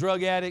alcoholic and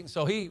drug addict,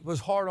 so he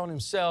was hard on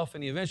himself,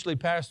 and he eventually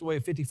passed away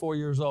at 54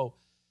 years old.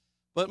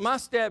 But my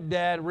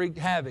stepdad wreaked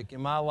havoc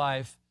in my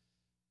life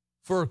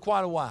for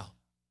quite a while.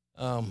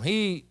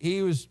 He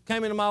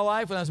came into my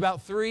life when I was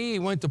about 3. He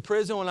went to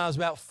prison when I was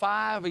about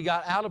 5. He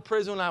got out of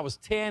prison when I was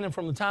 10, and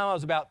from the time I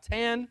was about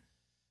 10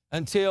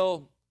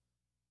 until,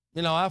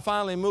 you know, I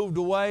finally moved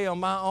away on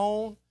my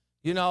own,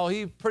 you know,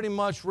 he pretty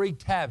much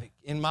wreaked havoc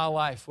in my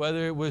life,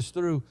 whether it was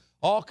through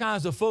all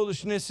kinds of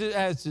foolishness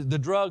as the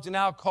drugs and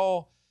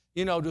alcohol,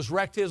 you know, just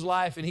wrecked his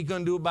life, and he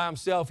couldn't do it by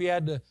himself. He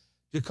had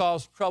to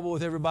cause trouble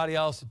with everybody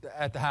else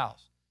at the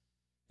house.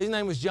 His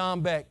name was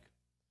John Beck.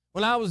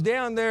 When I was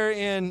down there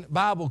in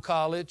Bible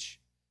college,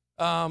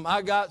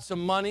 I got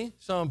some money,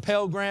 some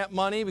Pell Grant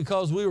money,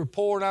 because we were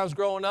poor when I was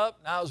growing up.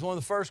 And I was one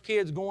of the first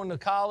kids going to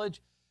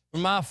college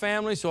from my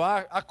family, so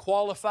I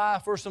qualify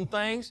for some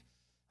things.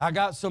 I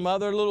got some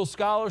other little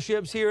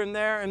scholarships here and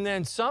there, and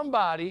then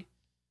somebody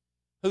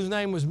whose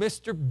name was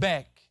Mr.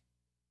 Beck,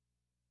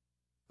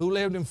 who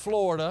lived in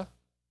Florida,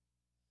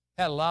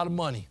 had a lot of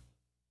money.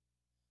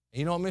 And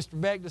you know what Mr.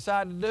 Beck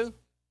decided to do?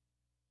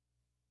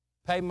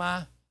 Pay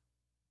my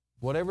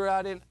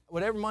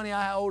whatever money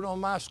I owed on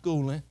my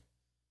schooling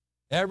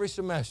every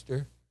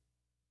semester.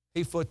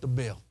 He foot the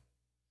bill.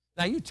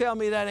 Now you tell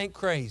me that ain't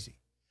crazy,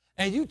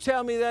 and you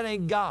tell me that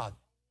ain't God.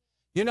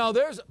 You know,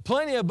 there's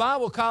plenty of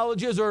Bible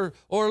colleges or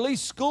at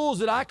least schools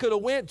that I could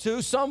have went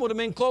to. Some would have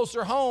been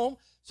closer home.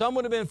 Some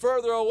would have been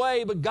further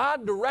away. But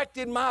God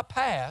directed my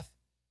path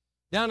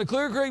down to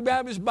Clear Creek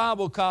Baptist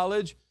Bible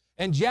College.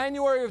 In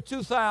January of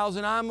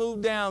 2000, I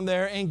moved down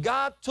there, and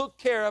God took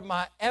care of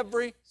my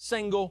every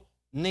single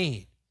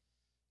need.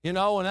 You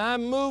know, when I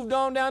moved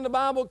on down to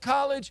Bible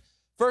College,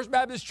 First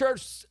Baptist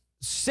Church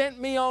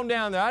sent me on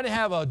down there. I didn't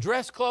have a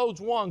dress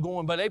clothes one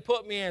going, but they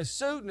put me in a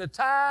suit and a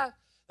tie.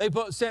 They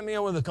sent me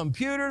in with a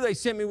computer. They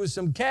sent me with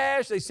some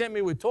cash. They sent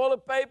me with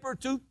toilet paper,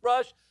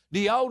 toothbrush,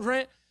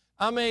 deodorant.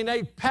 I mean,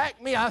 they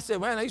packed me. I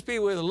said, man, these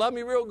people either love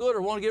me real good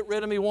or want to get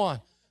rid of me one.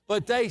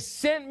 But they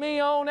sent me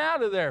on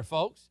out of there,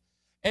 folks.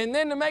 And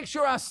then to make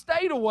sure I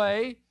stayed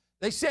away,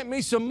 they sent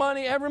me some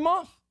money every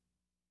month.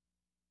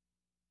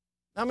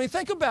 I mean,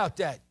 think about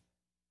that.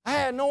 I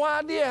had no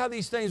idea how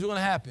these things were going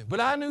to happen. But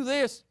I knew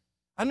this.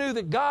 I knew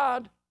that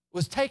God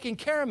was taking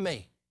care of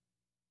me.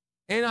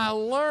 And I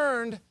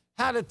learned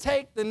how to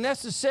take the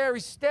necessary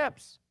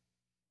steps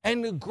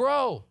and to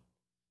grow.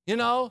 You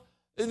know,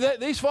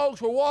 these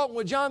folks were walking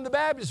with John the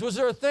Baptist. Was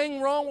there a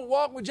thing wrong with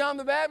walking with John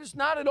the Baptist?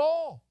 Not at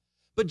all.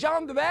 But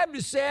John the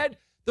Baptist said,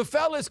 the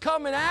fellow that's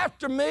coming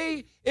after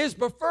me is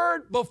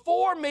preferred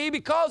before me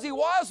because he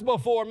was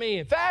before me.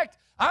 In fact,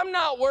 I'm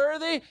not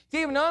worthy to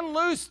even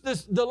unloose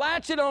the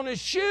latchet on his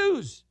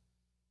shoes.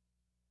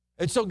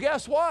 And so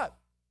guess what?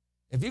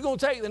 If you're going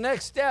to take the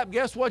next step,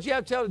 guess what you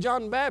have to tell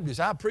John the Baptist?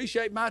 I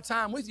appreciate my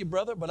time with you,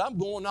 brother, but I'm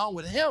going on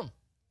with him.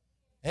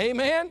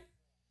 Amen?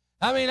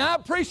 I mean, I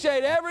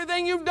appreciate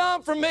everything you've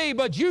done for me,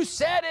 but you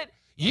said it.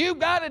 You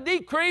got to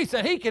decrease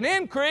and he can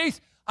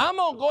increase. I'm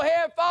going to go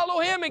ahead and follow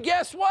him. And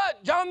guess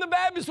what? John the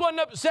Baptist wasn't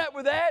upset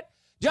with that.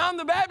 John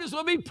the Baptist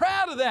will be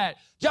proud of that.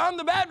 John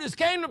the Baptist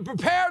came to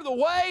prepare the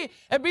way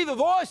and be the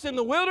voice in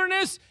the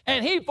wilderness,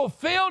 and he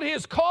fulfilled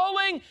his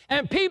calling,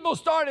 and people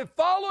started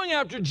following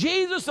after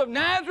Jesus of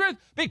Nazareth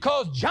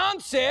because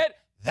John said,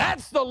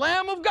 that's the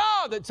Lamb of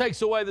God that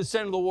takes away the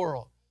sin of the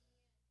world.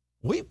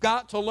 We've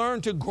got to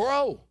learn to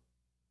grow.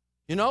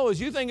 You know, as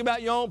you think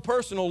about your own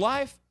personal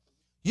life,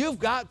 you've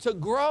got to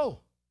grow.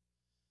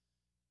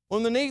 One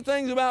of the neat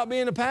things about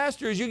being a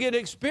pastor is you get to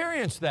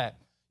experience that.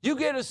 You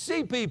get to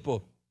see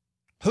people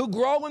who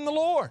grow in the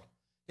Lord.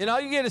 You know,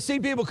 you get to see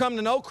people come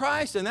to know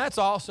Christ, and that's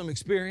an awesome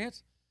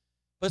experience.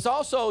 But it's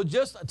also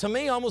just, to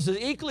me, almost as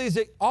equally as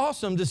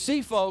awesome to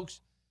see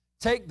folks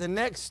take the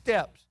next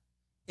steps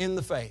in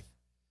the faith.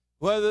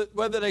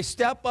 Whether they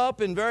step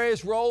up in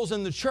various roles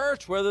in the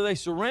church, whether they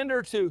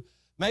surrender to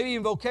maybe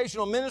in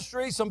vocational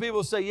ministry. Some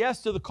people say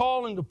yes to the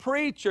calling to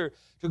preach or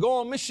to go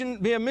on mission,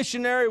 be a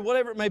missionary,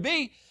 whatever it may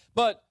be.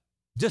 But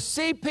to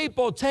see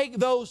people take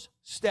those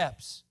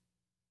steps,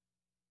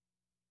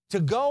 to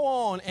go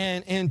on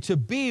and to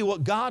be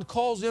what God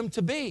calls them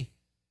to be.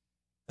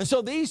 And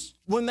so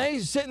when they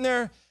sitting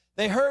there,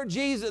 they heard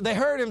Jesus, they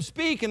heard him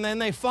speak, and then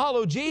they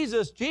followed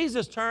Jesus.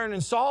 Jesus turned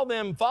and saw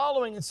them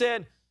following and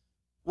said,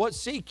 what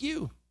seek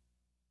you?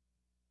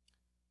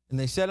 And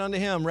they said unto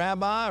him,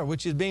 Rabbi, or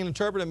which is being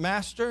interpreted,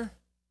 Master,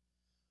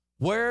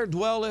 where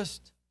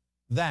dwellest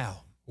thou?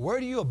 Where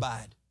do you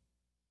abide?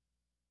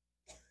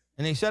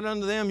 And he said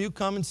unto them, you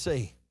come and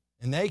see.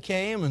 And they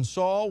came and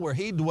saw where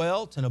he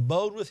dwelt and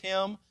abode with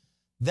him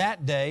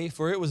that day,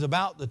 for it was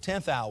about the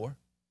 10th hour.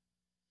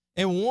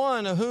 And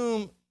one of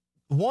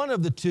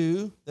the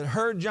two that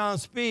heard John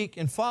speak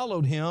and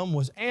followed him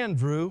was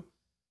Andrew,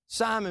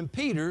 Simon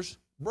Peter's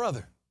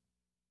brother.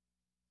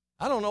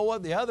 I don't know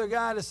what the other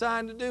guy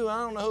decided to do. I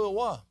don't know who it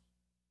was.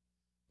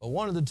 But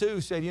one of the two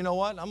said, you know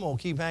what? I'm going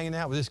to keep hanging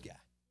out with this guy.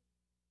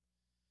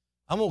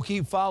 I'm going to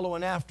keep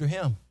following after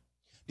him.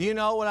 Do you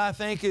know what I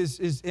think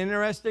is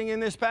interesting in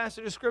this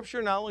passage of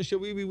Scripture? Not only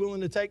should we be willing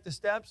to take the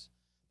steps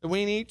that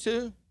we need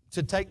to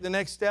take the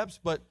next steps,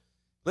 but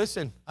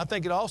listen, I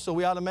think it also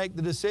we ought to make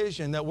the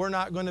decision that we're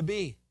not going to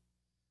be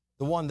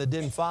the one that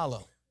didn't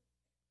follow.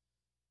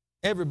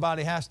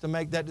 Everybody has to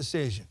make that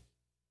decision.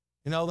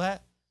 You know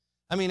that?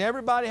 I mean,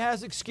 everybody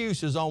has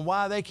excuses on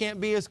why they can't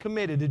be as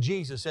committed to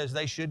Jesus as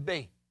they should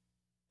be.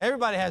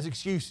 Everybody has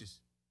excuses,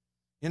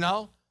 you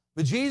know.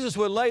 But Jesus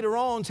would later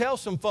on tell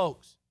some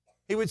folks.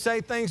 He would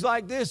say things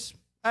like this,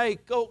 hey,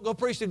 go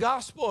preach the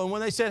gospel. And when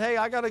they said, hey,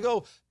 I got to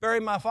go bury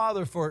my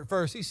father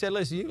first, he said,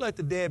 listen, you let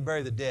the dead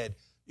bury the dead.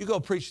 You go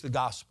preach the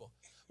gospel.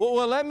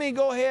 Well, let me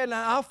go ahead and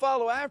I'll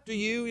follow after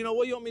you. You know,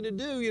 what do you want me to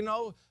do? You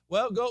know,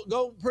 well,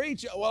 go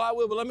preach. Well, I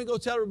will, but let me go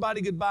tell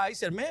everybody goodbye. He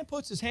said, man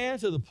puts his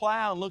hand to the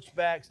plow and looks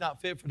back. It's not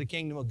fit for the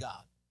kingdom of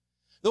God.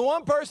 The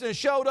one person that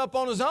showed up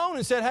on his own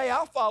and said, hey,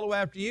 I'll follow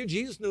after you.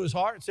 Jesus knew his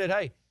heart and said,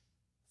 hey,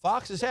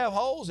 foxes have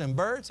holes and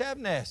birds have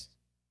nests,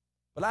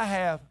 but I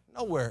have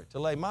nowhere to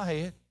lay my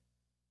head.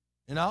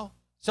 You know,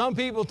 some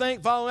people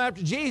think following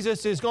after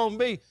Jesus is going to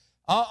be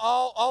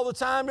all the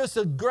time just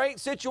a great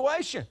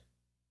situation.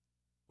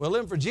 Well,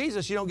 living for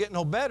Jesus, you don't get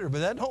no better, but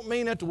that don't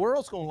mean that the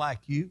world's going to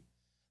like you.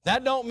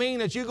 That don't mean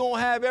that you're going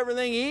to have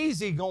everything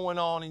easy going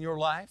on in your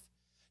life.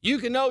 You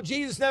can know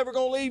Jesus never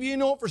going to leave you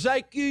nor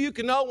forsake you. You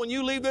can know when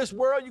you leave this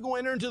world, you're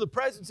going to enter into the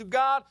presence of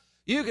God.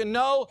 You can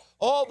know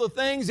all the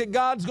things that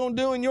God's going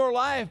to do in your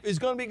life is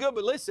going to be good.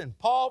 But listen,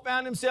 Paul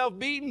found himself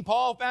beaten.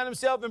 Paul found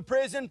himself in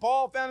prison.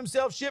 Paul found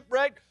himself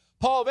shipwrecked.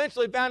 Paul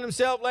eventually found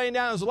himself laying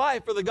down his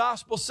life for the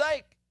gospel's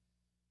sake.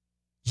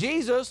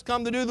 Jesus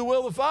come to do the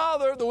will of the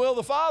Father. The will of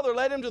the Father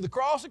led him to the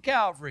cross of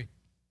Calvary.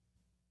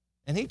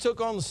 And he took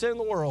on the sin of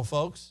the world,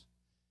 folks.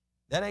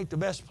 That ain't the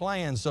best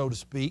plan, so to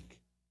speak,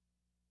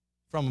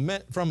 from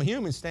a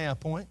human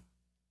standpoint,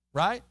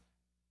 right?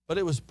 But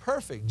it was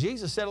perfect.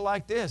 Jesus said it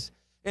like this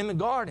in the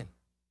garden.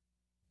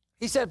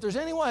 He said, if there's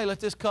any way, let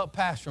this cup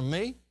pass from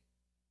me.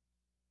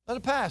 Let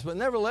it pass. But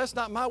nevertheless,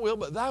 not my will,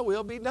 but thy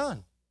will be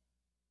done.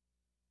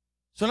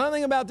 So another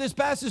thing about this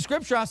passage of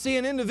Scripture, I see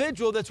an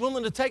individual that's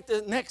willing to take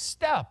the next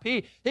step.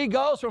 He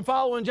goes from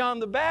following John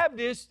the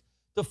Baptist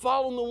to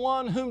following the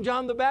one whom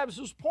John the Baptist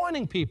was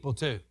pointing people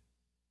to.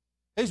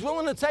 He's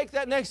willing to take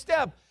that next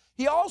step.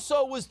 He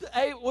also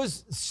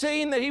was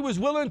seen that he was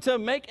willing to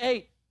make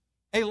a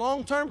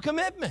long-term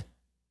commitment.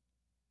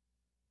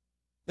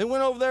 They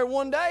went over there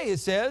one day, it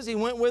says. He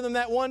went with them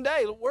that one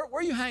day. Where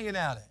are you hanging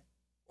out at?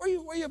 Where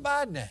you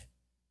abiding at?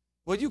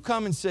 Well, you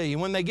come and see.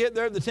 And when they get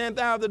there at the 10th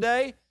hour of the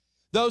day,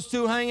 those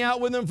two hang out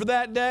with them for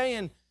that day.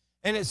 And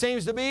it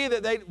seems to be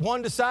that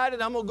one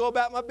decided, I'm going to go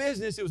about my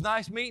business. It was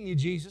nice meeting you,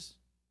 Jesus.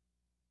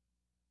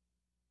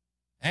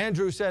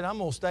 Andrew said, I'm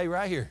going to stay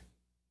right here.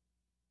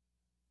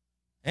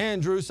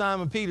 Andrew,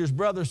 Simon Peter's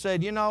brother,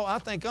 said, you know, I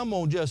think I'm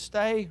going to just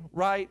stay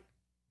right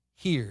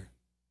here.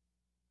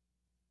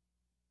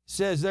 It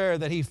says there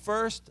that he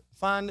first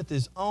findeth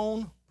his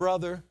own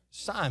brother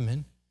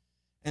Simon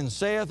and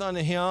saith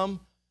unto him,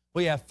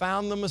 we have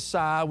found the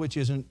Messiah, which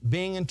is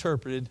being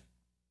interpreted,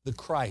 the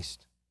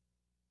Christ.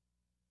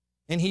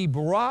 And he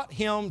brought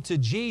him to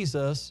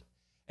Jesus,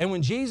 and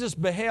when Jesus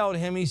beheld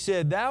him, he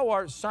said, thou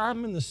art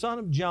Simon, the son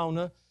of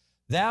Jonah,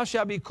 thou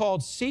shalt be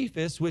called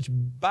Cephas, which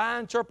by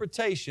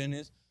interpretation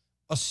is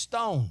a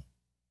stone.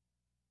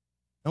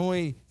 And when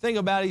we think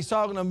about it, he's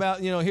talking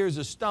about, you know, here's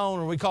a stone,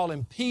 or we call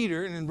him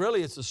Peter, and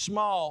really it's a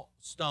small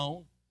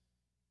stone.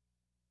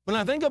 When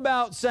I think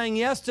about saying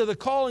yes to the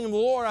calling of the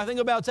Lord, I think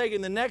about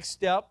taking the next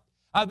step.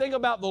 I think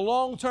about the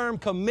long-term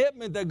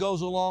commitment that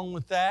goes along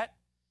with that.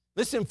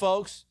 Listen,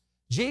 folks,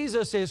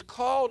 Jesus has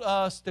called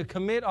us to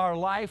commit our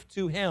life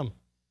to Him.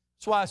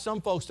 That's why some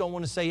folks don't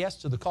want to say yes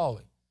to the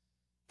calling,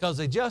 because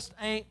they just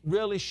ain't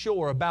really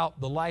sure about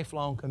the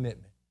lifelong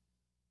commitment.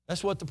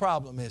 That's what the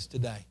problem is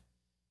today.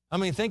 I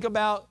mean, think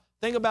about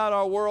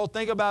our world,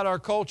 think about our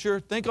culture,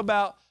 think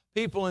about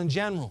people in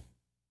general.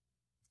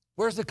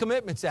 Where's the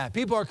commitments at?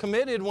 People are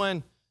committed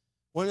when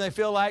they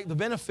feel like the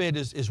benefit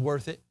is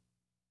worth it.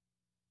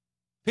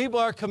 People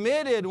are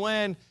committed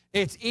when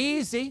it's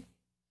easy.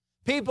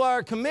 People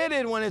are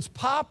committed when it's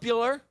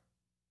popular,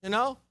 you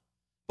know.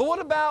 But what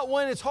about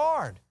when it's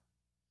hard?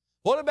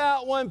 What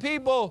about when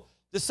people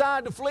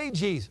decide to flee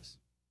Jesus?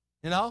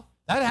 You know,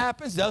 that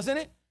happens, doesn't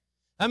it?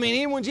 I mean,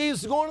 even when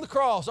Jesus was going to the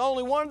cross,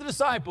 only one of the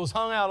disciples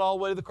hung out all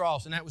the way to the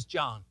cross, and that was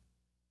John.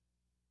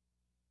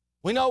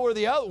 We know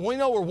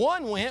where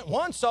one went.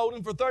 One sold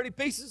him for 30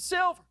 pieces of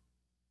silver.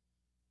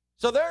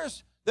 So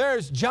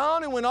there's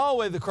John who went all the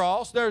way to the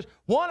cross. There's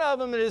one of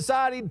them that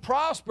decided he'd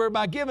prosper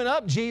by giving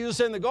up Jesus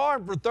in the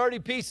garden for 30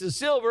 pieces of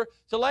silver,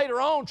 to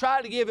later on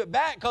try to give it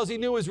back because he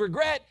knew his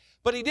regret,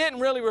 but he didn't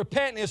really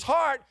repent in his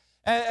heart.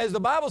 As the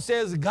Bible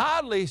says,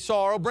 godly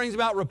sorrow brings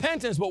about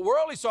repentance, but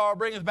worldly sorrow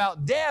brings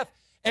about death.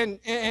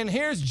 And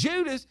here's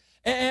Judas,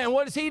 and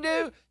what does he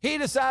do? He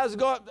decides to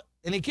go up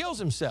and he kills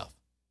himself.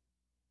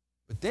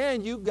 But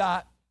then you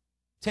got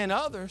 10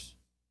 others,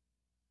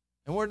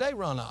 and where'd they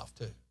run off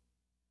to?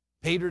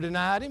 Peter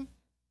denied him.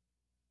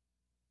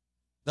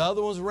 The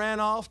other ones ran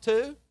off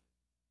too.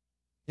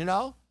 You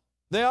know,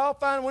 they all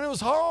found when it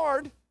was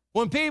hard,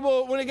 when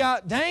it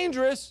got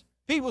dangerous,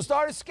 people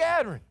started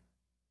scattering.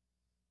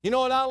 You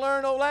know what I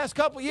learned over the last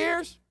couple of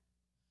years?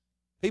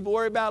 People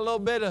worry about a little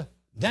bit of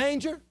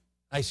danger,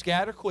 they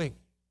scatter quick.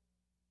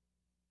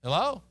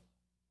 Hello?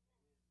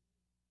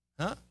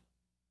 Huh?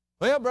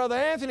 Well, Brother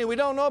Anthony, we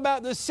don't know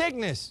about this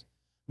sickness.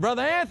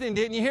 Brother Anthony,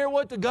 didn't you hear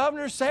what the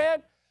governor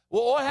said?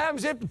 Well, what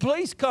happens if the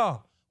police come?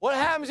 What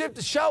happens if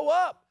they show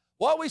up?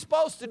 What are we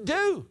supposed to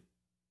do?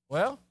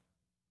 Well,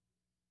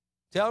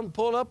 tell them to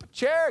pull up a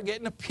chair, get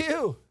in a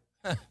pew.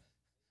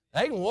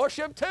 They can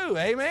worship too.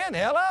 Amen.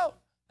 Hello.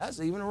 That's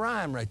even a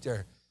rhyme right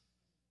there.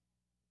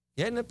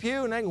 Get in the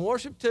pew and they can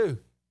worship too.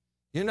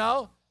 You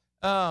know,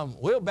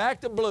 we'll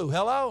back to blue.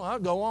 Hello. I'll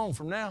go on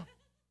from now.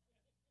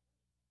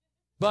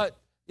 But,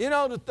 you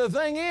know, the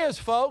thing is,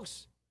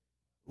 folks,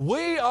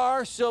 we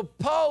are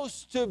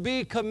supposed to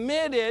be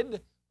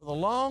committed with a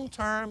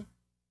long-term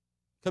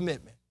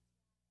commitment,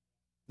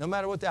 no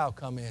matter what the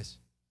outcome is.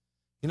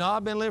 You know,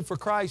 I've been living for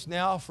Christ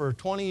now for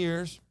 20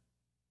 years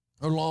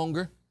or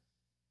longer,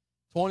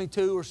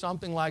 22 or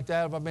something like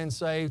that if I've been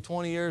saved.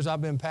 20 years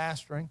I've been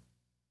pastoring.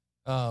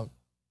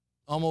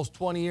 Almost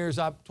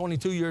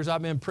 22 years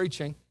I've been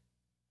preaching.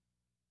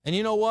 And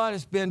you know what?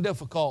 It's been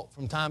difficult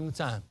from time to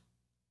time.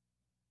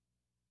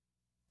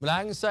 But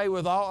I can say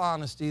with all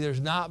honesty, there's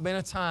not been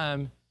a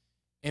time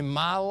in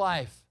my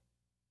life.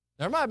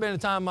 There might have been a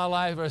time in my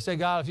life where I said,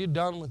 God, if you're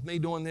done with me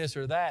doing this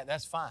or that,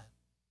 that's fine.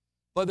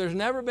 But there's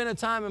never been a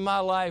time in my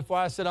life where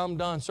I said, I'm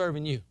done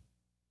serving you.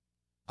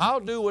 I'll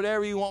do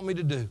whatever you want me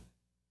to do.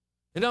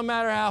 It doesn't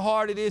matter how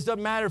hard it is. It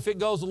doesn't matter if it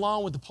goes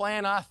along with the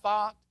plan I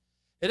thought.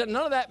 None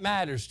of that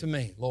matters to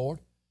me, Lord.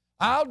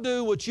 I'll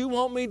do what you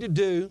want me to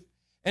do.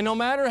 And no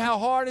matter how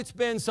hard it's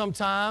been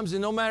sometimes,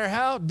 and no matter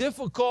how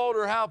difficult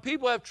or how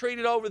people have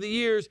treated over the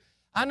years,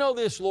 I know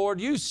this, Lord.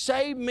 You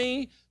saved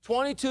me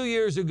 22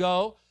 years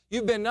ago.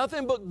 You've been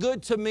nothing but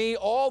good to me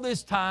all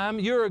this time.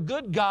 You're a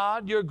good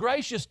God. You're a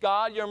gracious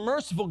God. You're a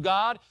merciful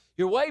God.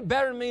 You're way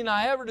better than me than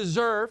I ever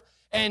deserve.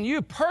 And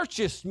you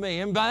purchased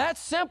me. And by that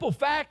simple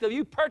fact of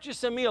you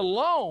purchasing me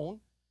alone,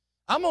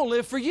 I'm going to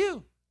live for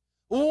you.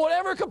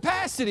 Whatever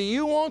capacity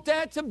you want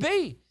that to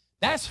be,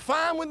 that's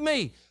fine with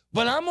me.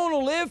 But I'm going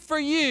to live for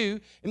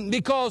you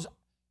because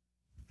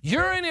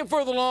you're in it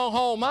for the long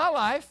haul of my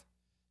life.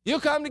 You'll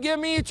come to give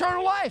me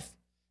eternal life.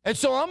 And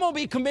so I'm going to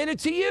be committed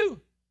to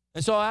you.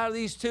 And so out of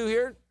these two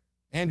here,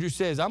 Andrew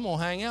says, I'm going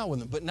to hang out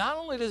with him. But not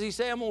only does he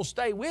say I'm going to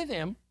stay with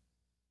him,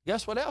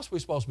 guess what else we're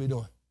supposed to be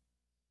doing?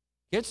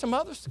 Get some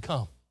others to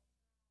come.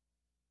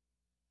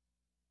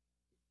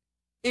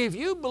 If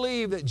you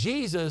believe that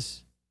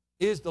Jesus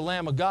is the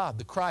Lamb of God,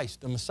 the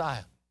Christ, the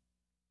Messiah,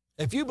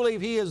 if you believe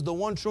he is the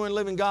one true and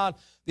living God,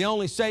 the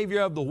only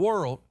Savior of the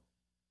world,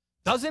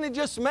 doesn't it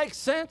just make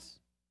sense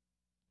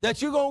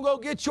that you're going to go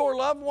get your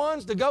loved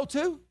ones to go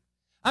to?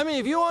 I mean,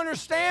 if you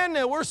understand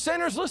that we're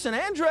sinners, listen,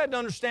 Andrew had to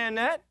understand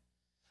that.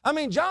 I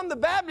mean, John the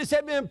Baptist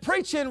had been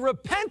preaching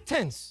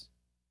repentance.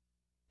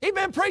 He'd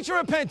been preaching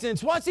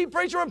repentance. What's he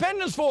preaching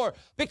repentance for?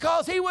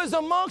 Because he was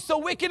amongst a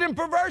wicked and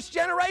perverse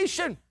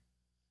generation.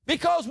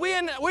 Because we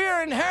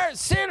are inherent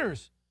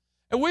sinners.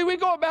 And we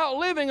go about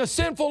living a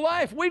sinful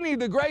life. We need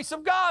the grace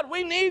of God.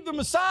 We need the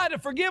Messiah to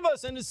forgive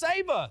us and to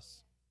save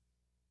us.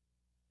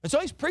 And so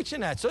he's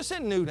preaching that. So it's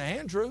not new to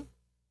Andrew.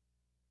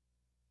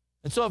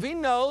 And so if he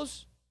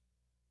knows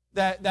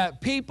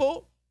that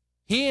people,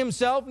 he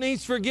himself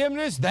needs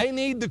forgiveness, they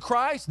need the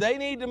Christ, they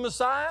need the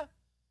Messiah,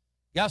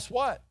 guess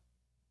what?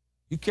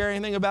 You care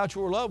anything about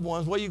your loved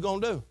ones, what are you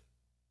going to do?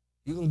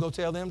 You can go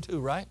tell them too,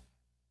 right?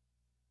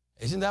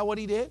 Isn't that what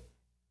he did?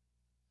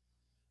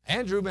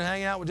 Andrew been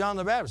hanging out with John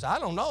the Baptist. I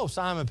don't know if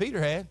Simon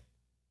Peter had.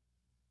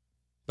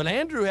 But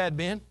Andrew had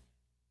been.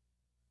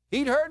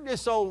 He'd heard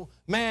this old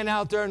man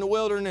out there in the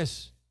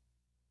wilderness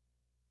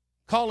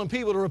calling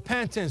people to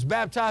repentance,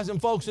 baptizing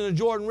folks in the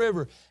Jordan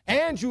River.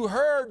 Andrew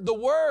heard the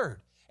word,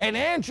 and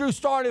Andrew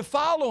started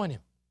following him.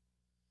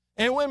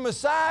 And when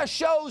Messiah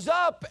shows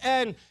up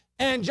and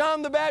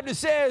John the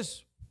Baptist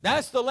says,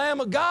 that's the Lamb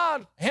of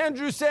God,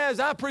 Andrew says,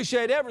 I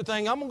appreciate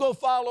everything. I'm going to go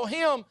follow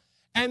him.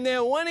 And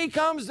then when he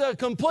comes to a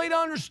complete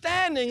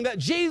understanding that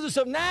Jesus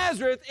of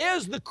Nazareth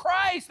is the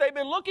Christ they've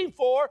been looking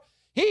for,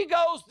 he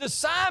goes to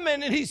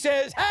Simon and he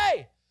says,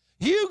 hey,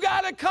 you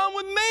got to come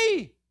with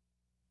me.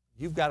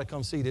 You've got to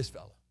come see this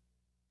fellow.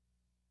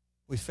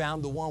 We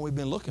found the one we've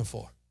been looking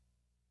for.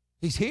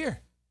 He's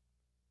here.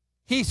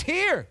 He's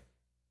here.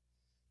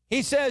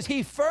 He says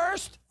he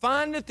first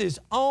findeth his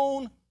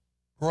own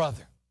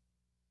brother.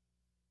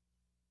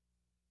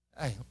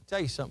 Hey, I'll tell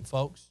you something,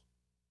 folks.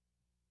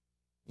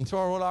 And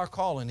so what our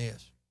calling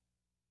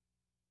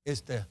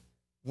is to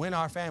win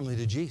our family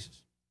to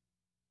Jesus.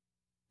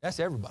 That's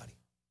everybody.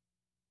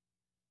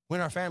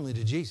 Win our family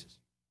to Jesus.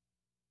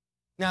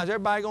 Now, is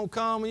everybody going to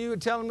come and you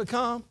would tell them to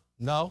come?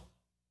 No.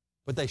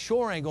 But they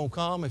sure ain't going to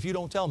come if you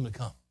don't tell them to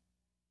come.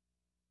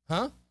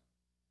 Huh?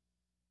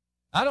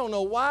 I don't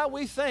know why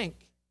we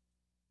think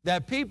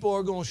that people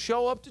are going to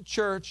show up to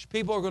church,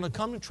 people are going to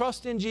come to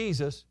trust in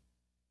Jesus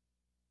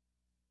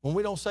when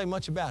we don't say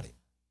much about it.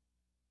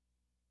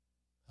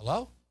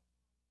 Hello?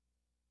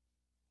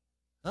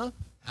 Huh?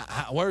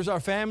 Where's our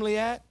family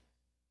at?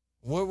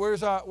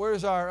 Where's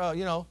our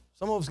you know,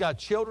 some of us got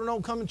children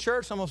don't come to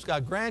church. Some of us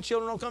got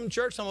grandchildren don't come to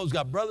church. Some of us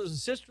got brothers and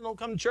sisters don't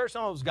come to church.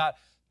 Some of us got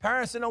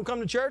parents that don't come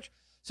to church.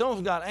 Some of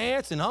us got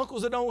aunts and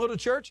uncles that don't go to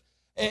church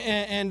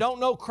and don't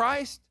know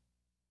Christ.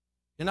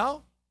 You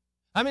know?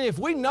 I mean, if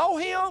we know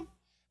him,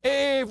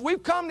 if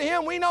we've come to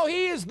him, we know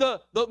he is the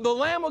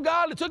Lamb of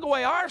God that took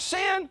away our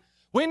sin.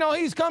 We know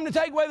he's come to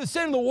take away the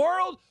sin of the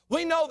world.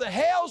 We know that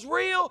hell's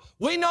real.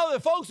 We know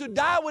that folks who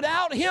die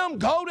without him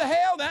go to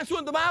hell. That's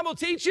what the Bible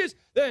teaches.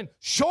 Then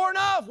sure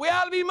enough, we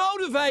ought to be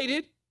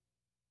motivated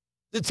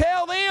to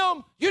tell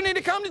them, you need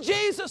to come to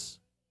Jesus.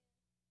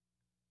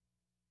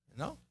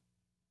 You know?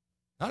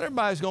 Not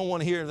everybody's going to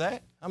want to hear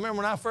that. I remember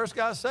when I first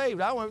got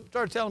saved, I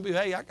started telling people,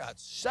 hey, I got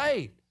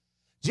saved.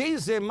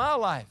 Jesus in my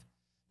life.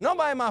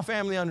 Nobody in my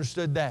family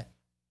understood that.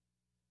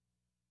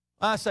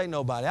 I say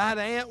nobody. I had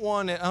an aunt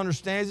one that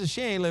understands it.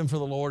 She ain't living for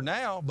the Lord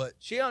now, but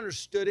she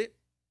understood it.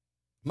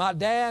 My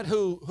dad,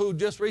 who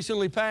just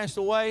recently passed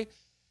away,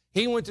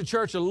 he went to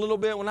church a little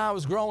bit when I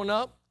was growing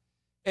up,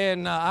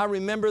 and I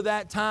remember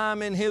that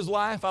time in his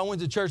life. I went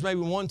to church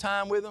maybe one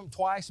time with him,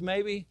 twice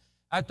maybe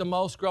at the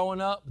most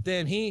growing up. But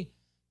then he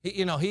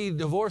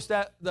divorced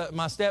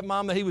my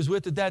stepmom that he was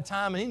with at that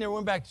time, and he never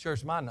went back to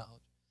church to my knowledge.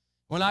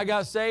 When I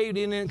got saved,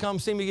 he didn't come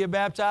see me get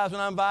baptized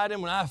when I invited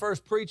him. When I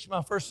first preached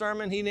my first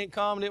sermon, he didn't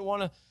come, didn't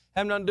want to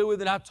have nothing to do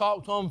with it. I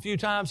talked to him a few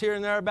times here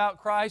and there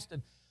about Christ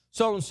and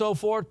so on and so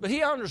forth. But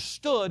he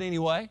understood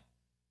anyway,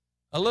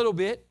 a little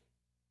bit.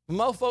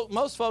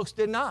 Most folks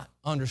did not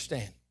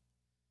understand.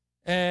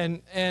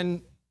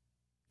 And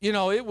you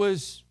know,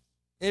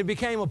 it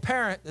became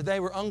apparent that they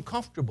were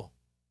uncomfortable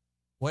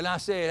when I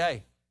said,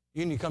 hey,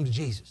 you need to come to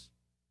Jesus.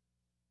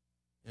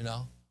 You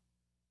know,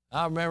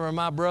 I remember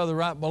my brother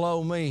right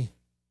below me,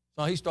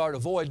 so he started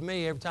avoiding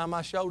me every time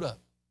I showed up.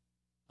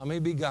 I mean,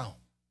 he'd be gone.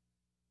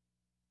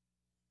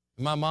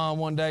 My mom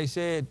one day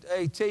said,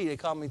 hey, T, they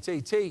called me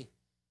T,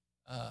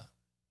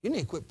 you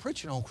need to quit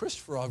preaching on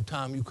Christopher all the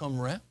time you come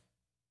around.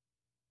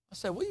 I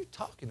said, what are you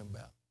talking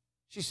about?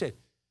 She said,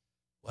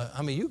 well,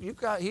 I mean,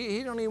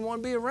 he don't even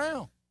want to be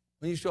around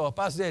when you show up.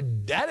 I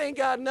said, that ain't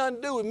got nothing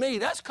to do with me.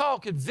 That's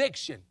called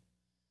conviction.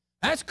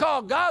 That's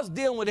called God's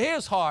dealing with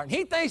his heart.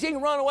 He thinks he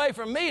can run away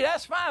from me.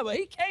 That's fine, but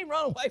he can't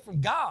run away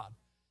from God.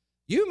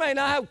 You may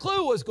not have a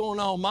clue what's going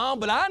on, Mom,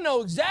 but I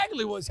know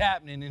exactly what's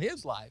happening in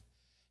his life.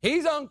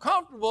 He's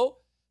uncomfortable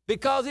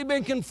because he's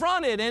been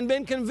confronted and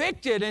been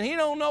convicted, and he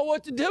don't know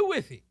what to do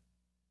with it.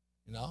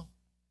 You know?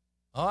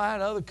 Oh, I had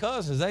other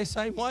cousins. They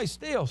same way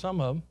still, some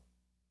of them.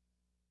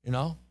 You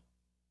know?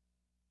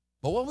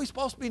 But what are we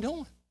supposed to be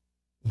doing?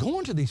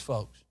 Going to these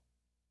folks.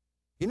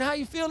 You know how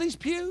you fill these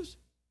pews?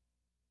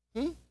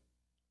 You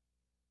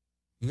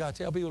got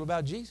to tell people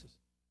about Jesus.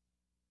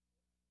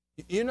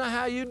 You know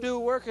how you do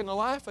work in the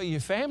life of your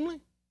family?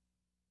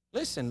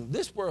 Listen,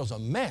 this world's a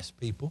mess,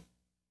 people.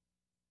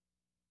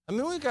 I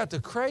mean, we've got the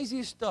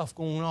craziest stuff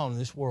going on in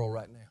this world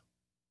right now.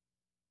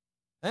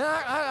 And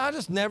I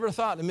just never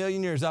thought in a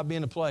million years I'd be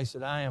in the place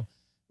that I am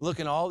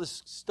looking at all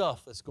this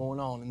stuff that's going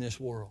on in this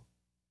world.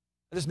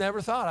 I just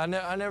never thought.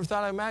 I never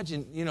thought I'd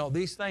imagine, you know,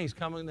 these things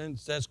coming and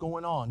that's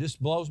going on.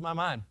 Just blows my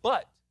mind.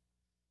 But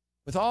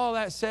with all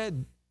that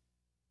said,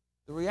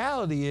 the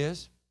reality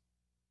is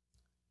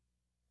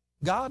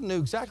God knew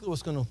exactly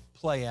what's going to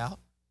play out.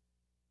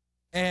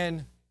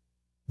 And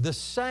the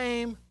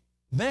same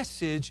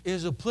message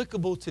is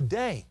applicable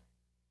today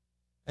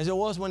as it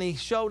was when he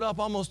showed up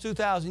almost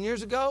 2,000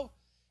 years ago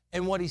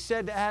and what he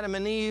said to Adam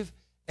and Eve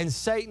and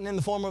Satan in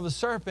the form of a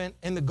serpent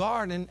in the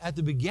garden at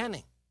the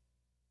beginning.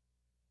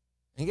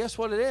 And guess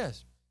what it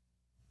is?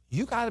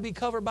 You got to be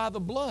covered by the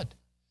blood.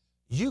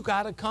 You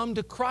got to come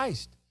to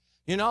Christ.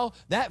 You know,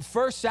 that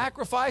first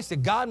sacrifice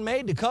that God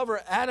made to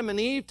cover Adam and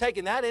Eve,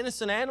 taking that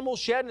innocent animal,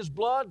 shedding his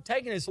blood,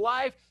 taking his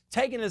life,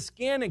 taking his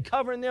skin and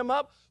covering them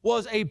up,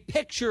 was a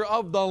picture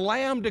of the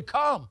Lamb to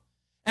come.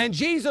 And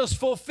Jesus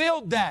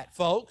fulfilled that,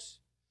 folks.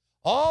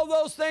 All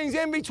those things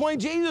in between,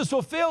 Jesus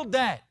fulfilled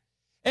that.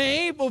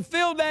 And he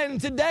fulfilled that, and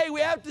today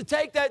we have to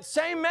take that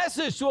same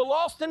message to a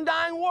lost and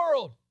dying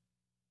world.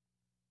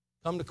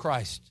 Come to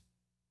Christ.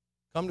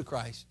 Come to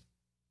Christ.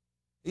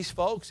 These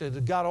folks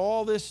have got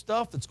all this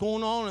stuff that's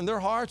going on in their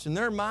hearts and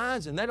their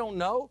minds, and they don't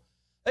know.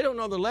 They don't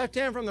know their left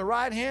hand from the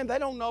right hand. They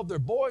don't know if they're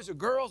boys or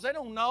girls. They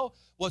don't know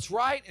what's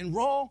right and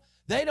wrong.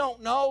 They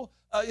don't know,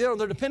 they're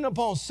dependent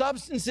upon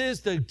substances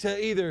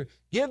to either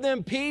give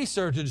them peace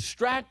or to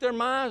distract their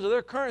minds of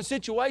their current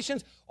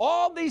situations.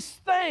 All these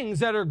things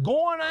that are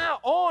going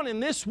on in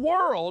this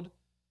world.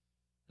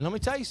 And let me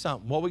tell you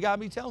something. What we got to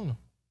be telling them.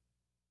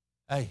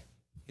 Hey,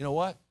 you know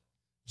what?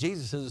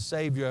 Jesus is the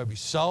Savior of your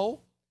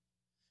soul.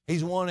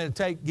 He's wanting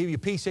to give you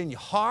peace in your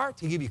heart.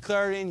 He give you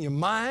clarity in your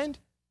mind.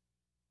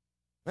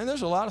 Man,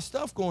 there's a lot of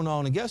stuff going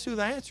on. And guess who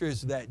the answer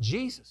is to that?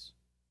 Jesus.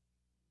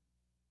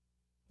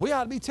 We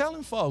ought to be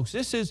telling folks.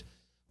 This is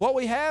what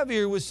we have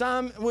here with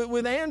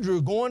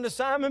Andrew going to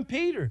Simon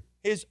Peter,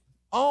 his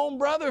own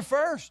brother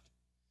first.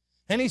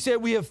 And he said,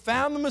 we have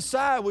found the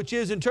Messiah, which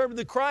is interpreted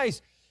the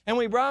Christ. And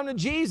we brought him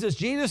to Jesus.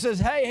 Jesus says,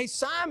 hey,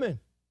 Simon,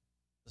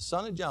 the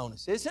son of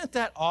Jonas. Isn't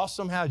that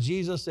awesome how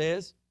Jesus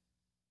is?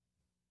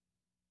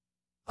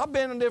 I've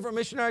been on different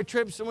missionary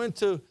trips. I went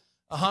to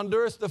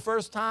Honduras the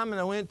first time, and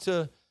I went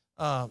to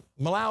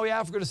Malawi,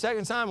 Africa the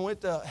second time. I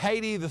went to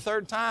Haiti the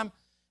third time.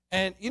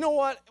 And you know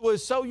what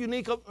was so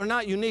unique, or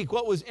not unique,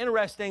 what was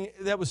interesting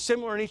that was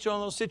similar in each one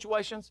of those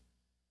situations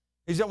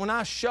is that when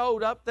I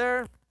showed up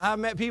there, I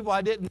met people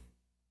I didn't.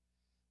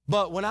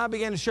 But when I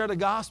began to share the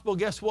gospel,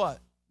 guess what?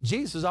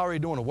 Jesus is already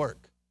doing the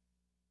work.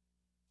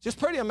 Just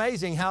pretty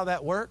amazing how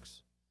that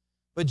works.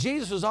 But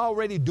Jesus was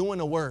already doing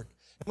the work.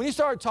 When you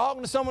start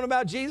talking to someone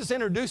about Jesus,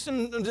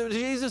 introducing them to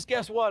Jesus,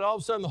 guess what? All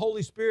of a sudden, the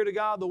Holy Spirit of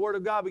God, the Word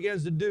of God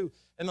begins to do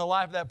in the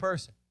life of that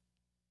person.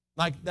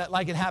 Like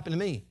it happened to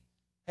me.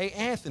 Hey,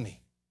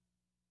 Anthony,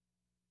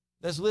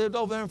 that's lived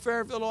over there in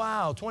Fairfield,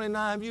 Ohio,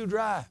 29 View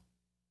Drive.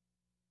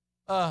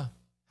 How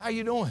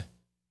you doing?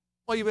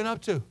 What you been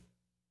up to?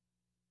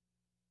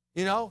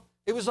 You know,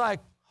 it was like,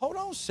 hold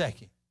on a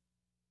second.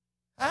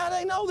 How do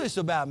they know this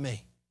about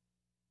me?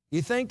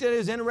 You think that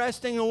is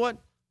interesting in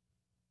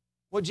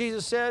what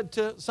Jesus said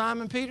to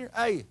Simon Peter?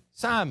 Hey,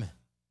 Simon,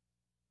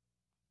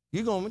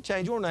 you're going to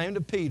change your name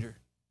to Peter.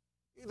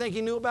 You think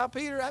he knew about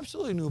Peter?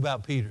 Absolutely knew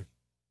about Peter.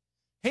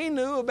 He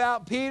knew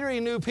about Peter. He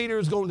knew Peter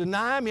was going to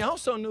deny him. He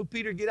also knew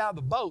Peter would get out of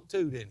the boat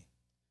too, didn't he?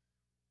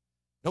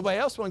 Nobody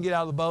else wanted to get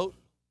out of the boat.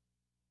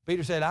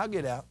 Peter said, I'll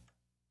get out.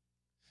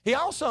 He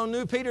also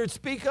knew Peter would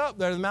speak up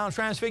there at the Mount of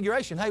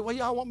Transfiguration. Hey, what do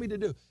y'all want me to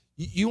do?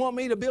 You want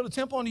me to build a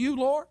temple unto you,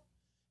 Lord?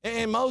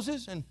 And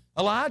Moses and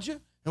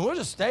Elijah and we'll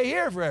just stay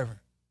here forever.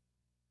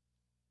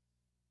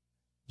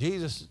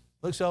 Jesus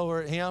looks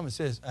over at him and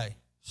says, hey,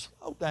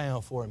 slow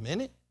down for a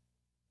minute.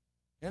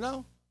 You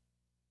know?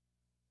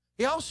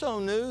 He also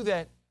knew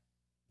that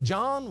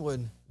John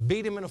would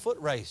beat him in a foot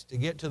race to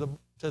get to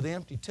the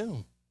empty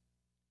tomb.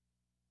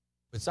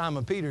 But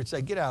Simon Peter would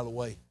say, get out of the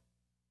way.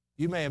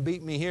 You may have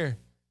beat me here,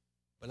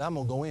 but I'm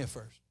going to go in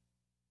first.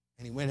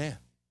 And he went in.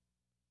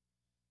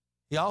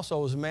 He also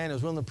was a man who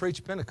was willing to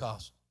preach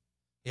Pentecost.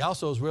 He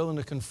also was willing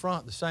to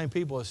confront the same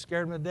people that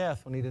scared him to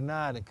death when he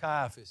denied, and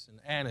Caiaphas and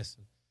Annas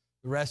and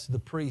the rest of the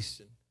priests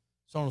and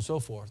so on and so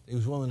forth. He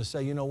was willing to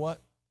say, you know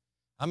what?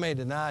 I may have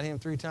denied him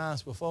 3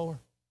 times before,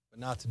 but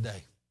not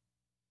today.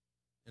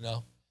 You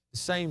know, the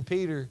same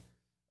Peter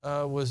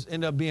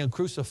ended up being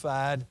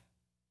crucified,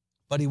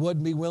 but he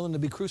wouldn't be willing to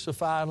be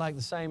crucified like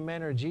the same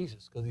manner of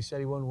Jesus because he said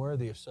he wasn't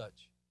worthy of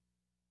such.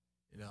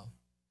 You know,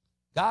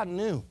 God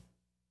knew.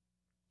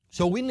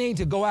 So we need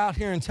to go out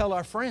here and tell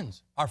our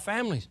friends, our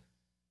families.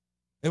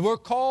 If we're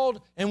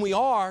called, and we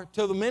are,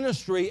 to the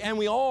ministry, and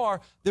we are,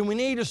 then we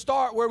need to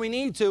start where we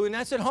need to, and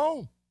that's at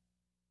home.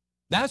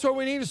 That's where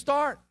we need to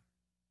start,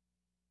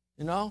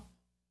 you know.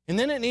 And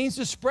then it needs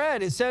to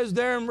spread. It says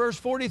there in verse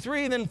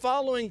 43, then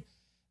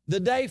the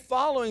day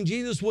following,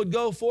 Jesus would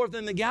go forth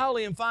in the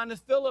Galilee and findeth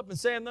Philip and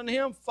saying unto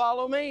him,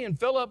 follow me. And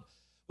Philip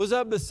was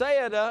of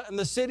Bethsaida in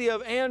the city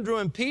of Andrew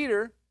and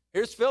Peter.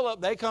 Here's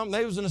Philip. They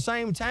was in the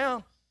same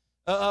town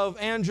of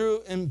Andrew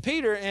and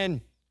Peter,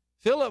 and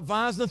Philip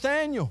finds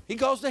Nathanael. He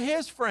goes to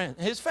his friend,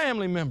 his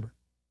family member.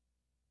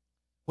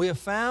 We have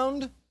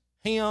found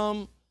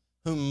him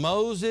whom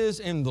Moses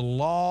in the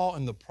law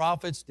and the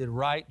prophets did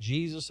write,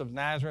 Jesus of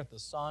Nazareth, the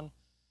son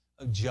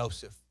of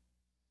Joseph.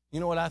 You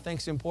know what I think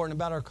is important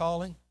about our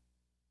calling?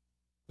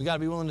 We got to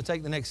be willing to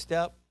take the next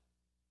step.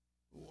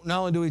 Not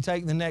only do we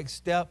take the next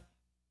step,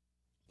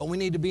 but we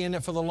need to be in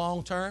it for the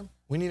long term.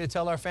 We need to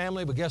tell our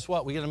family, but guess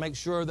what? We got to make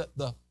sure that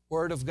the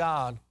Word of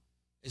God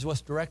is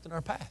what's directing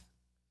our path.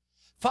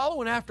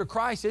 Following after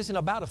Christ isn't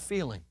about a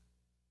feeling.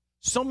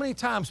 So many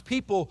times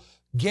people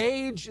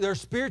gauge their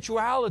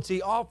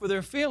spirituality off of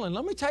their feeling.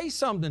 Let me tell you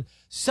something.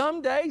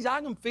 Some days I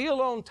can feel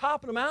on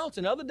top of the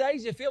mountain. Other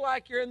days you feel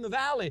like you're in the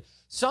valley.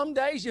 Some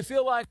days you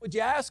feel like what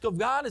you ask of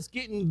God is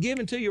getting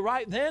given to you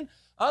right then.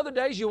 Other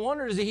days you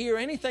wonder, does He hear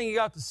anything you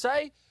got to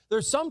say?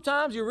 There's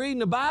sometimes you're reading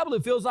the Bible,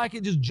 it feels like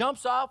it just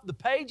jumps off the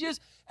pages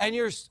and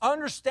your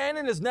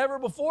understanding is never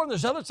before. And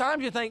there's other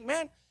times you think,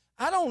 man,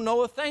 I don't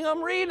know a thing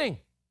I'm reading.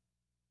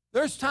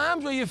 There's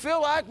times where you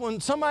feel like when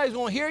somebody's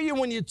going to hear you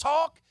when you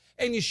talk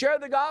and you share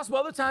the gospel.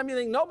 Other times you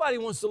think nobody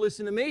wants to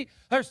listen to me.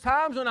 There's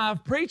times when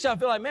I've preached, I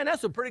feel like, man,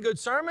 that's a pretty good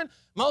sermon.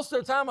 Most of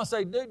the time I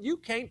say, dude, you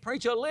can't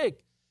preach a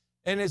lick.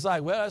 And it's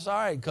like, well, that's all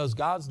right because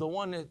God's the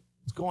one that's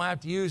going to have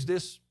to use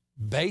this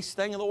base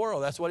thing of the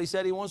world. That's what He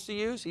said He wants to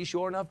use. He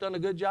sure enough done a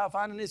good job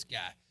finding this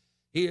guy.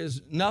 He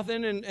is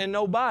nothing and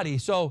nobody.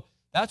 So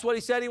that's what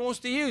He said He wants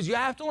to use. You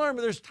have to learn,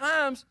 but there's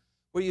times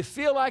where you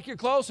feel like you're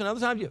close and other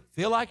times you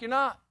feel like you're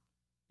not.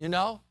 You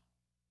know?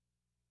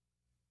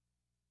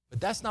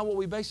 But that's not what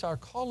we base our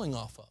calling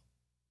off of.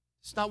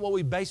 It's not what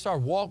we base our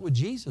walk with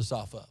Jesus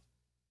off of.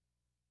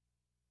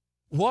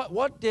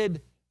 What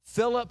did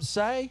Philip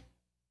say?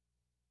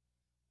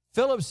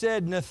 Philip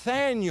said,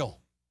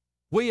 Nathanael,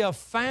 we have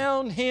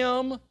found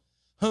him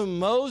whom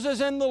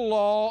Moses and the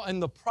law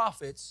and the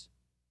prophets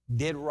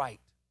did write.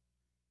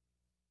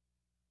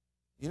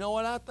 You know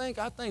what I think?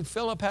 I think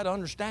Philip had an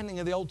understanding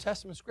of the Old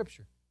Testament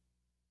Scripture.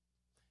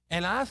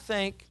 And I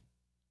think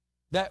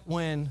that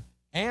when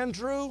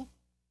Andrew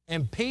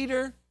and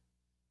Peter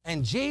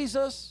and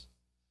Jesus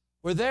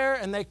were there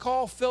and they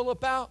called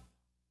Philip out,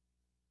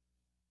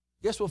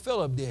 guess what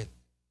Philip did?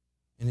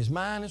 In his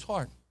mind, his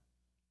heart,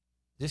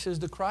 this is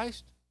the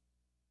Christ.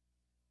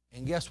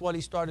 And guess what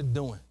he started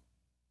doing?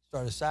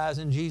 Started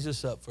sizing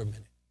Jesus up for a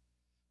minute.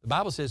 The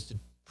Bible says to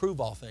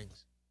prove all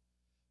things.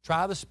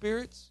 Try the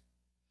spirits,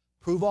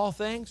 prove all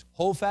things,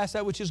 hold fast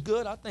that which is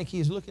good. I think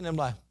he's looking at them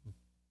like,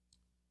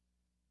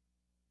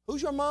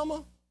 who's your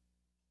mama?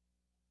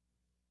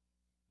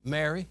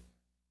 Mary.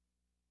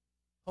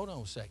 Hold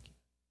on a second.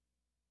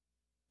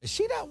 Is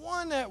she that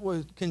one that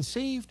was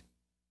conceived?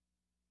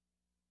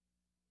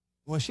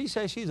 When she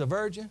says she's a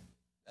virgin,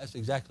 that's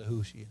exactly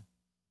who she is.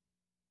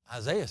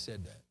 Isaiah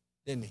said that,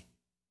 didn't he?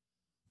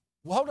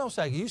 Well, hold on a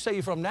second. You say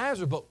you're from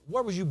Nazareth, but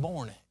where was you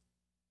born at?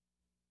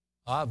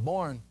 I was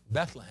born in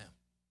Bethlehem.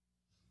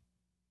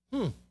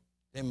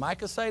 Did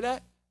Micah say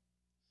that?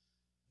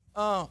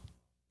 You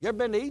ever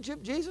been to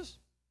Egypt, Jesus?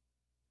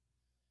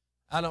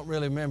 I don't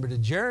really remember the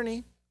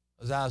journey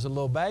because I was a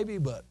little baby,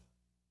 but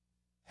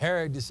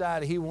Herod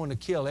decided he wanted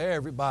to kill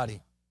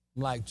everybody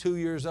from like 2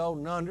 years old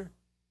and under.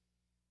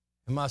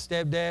 And my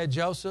stepdad,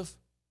 Joseph,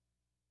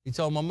 he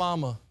told my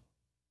mama,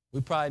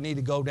 we probably need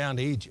to go down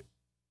to Egypt.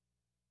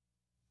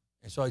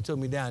 And so he took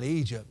me down to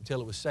Egypt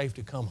until it was safe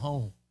to come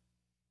home.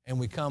 And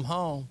we come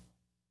home,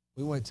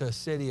 we went to a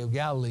city of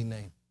Galilee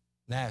named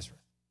Nazareth.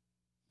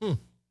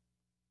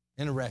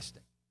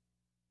 Interesting.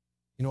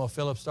 You know what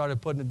Philip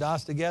started putting the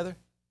dots together?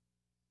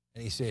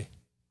 And he said,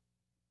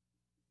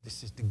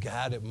 This is the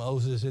guy that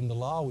Moses in the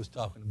law was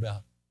talking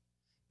about.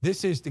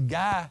 This is the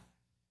guy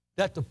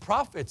that the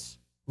prophets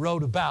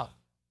wrote about.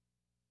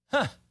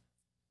 I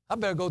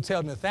better go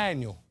tell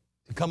Nathaniel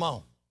to come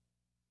on.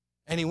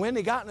 And he went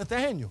and got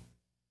Nathaniel.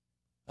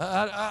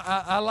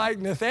 I like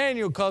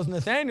Nathaniel because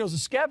Nathaniel's a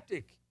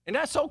skeptic, and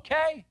that's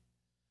okay.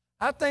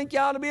 I think you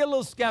ought to be a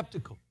little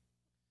skeptical.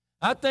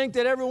 I think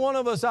that every one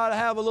of us ought to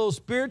have a little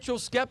spiritual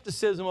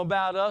skepticism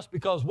about us,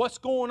 because what's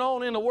going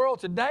on in the world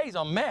today is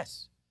a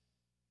mess.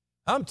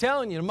 I'm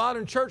telling you, the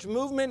modern church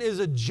movement is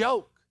a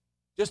joke,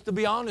 just to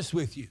be honest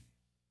with you.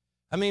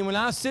 I mean, when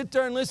I sit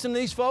there and listen to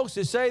these folks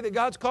that say that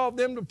God's called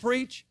them to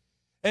preach,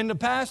 and the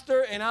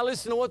pastor, and I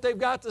listen to what they've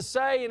got to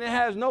say, and it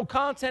has no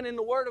content in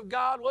the Word of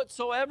God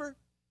whatsoever.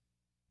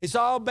 It's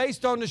all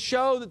based on the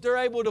show that they're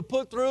able to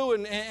put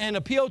through and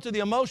appeal to the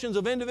emotions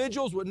of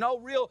individuals with no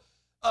real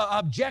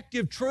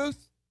objective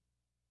truth.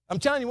 I'm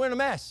telling you, we're in a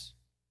mess.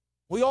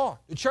 We are.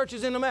 The church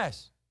is in a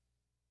mess.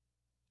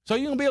 So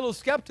you can be a little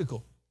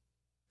skeptical.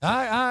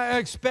 I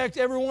expect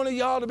every one of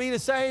y'all to be the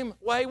same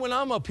way when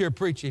I'm up here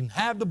preaching.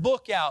 Have the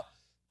book out.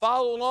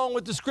 Follow along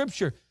with the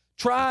Scripture.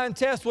 Try and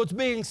test what's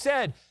being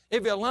said.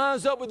 If it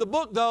lines up with the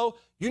book, though,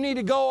 you need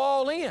to go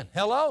all in.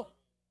 Hello?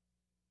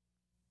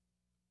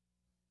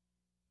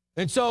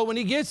 And so when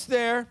he gets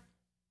there,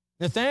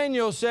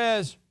 Nathaniel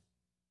says,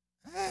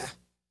 he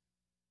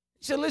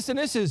said, listen,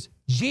 this is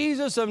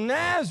Jesus of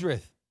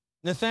Nazareth,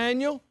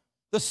 Nathaniel,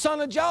 the son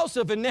of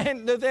Joseph. And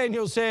then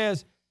Nathaniel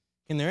says,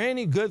 can there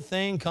any good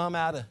thing come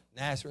out of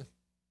Nazareth?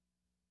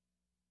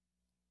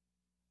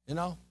 You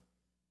know,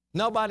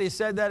 nobody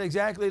said that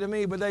exactly to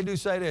me, but they do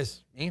say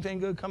this. Anything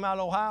good come out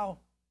of Ohio?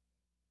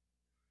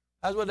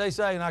 That's what they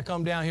say, and I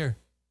come down here.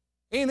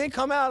 Anything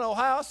come out of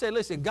Ohio? I say,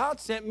 listen, God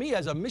sent me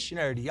as a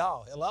missionary to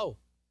y'all. Hello.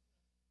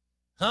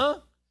 Huh?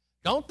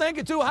 Don't think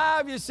it too high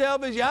of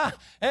yourself as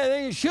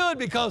you should,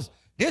 because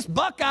this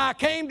Buckeye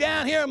came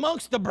down here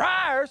amongst the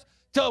briars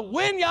to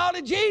win y'all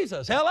to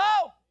Jesus.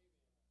 Hello?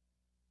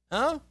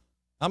 Huh?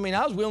 I mean,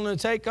 I was willing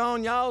to take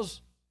on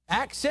y'all's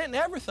accent and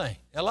everything.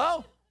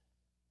 Hello?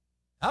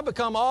 I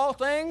become all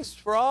things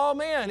for all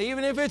men,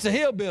 even if it's a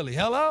hillbilly.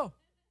 Hello?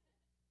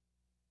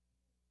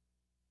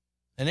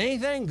 And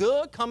anything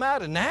good come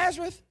out of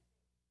Nazareth?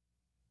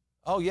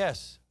 Oh,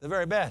 yes, the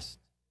very best.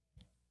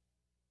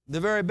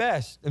 The very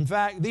best. In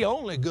fact, the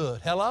only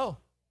good. Hello?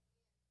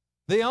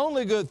 The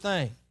only good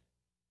thing.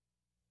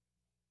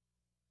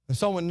 And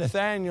so when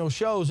Nathaniel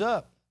shows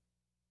up,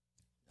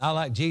 I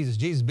like Jesus.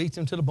 Jesus beats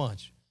him to the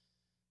punch.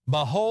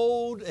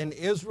 Behold, an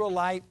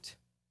Israelite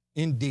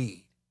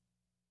indeed,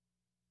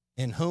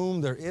 in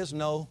whom there is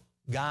no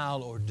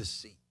guile or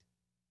deceit.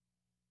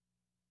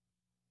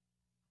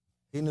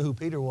 He knew who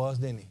Peter was,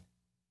 didn't he?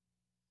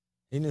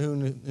 He knew who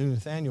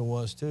Nathaniel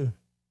was too.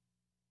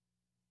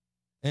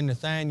 And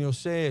Nathaniel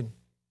said,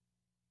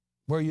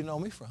 where you know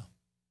me from?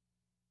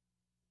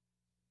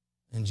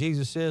 And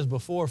Jesus says,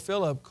 before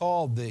Philip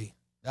called thee,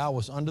 thou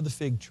was under the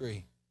fig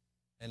tree,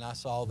 and I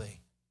saw thee.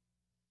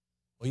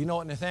 Well, you know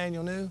what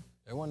Nathaniel knew?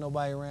 There wasn't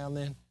nobody around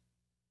then.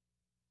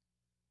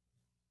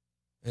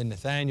 And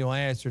Nathaniel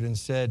answered and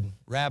said,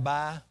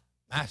 Rabbi,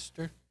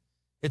 Master.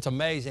 It's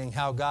amazing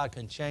how God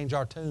can change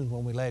our tunes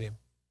when we let him.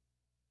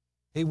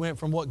 He went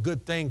from what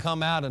good thing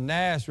come out of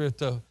Nazareth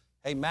to,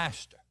 hey,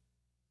 Master.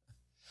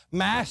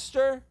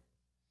 Master,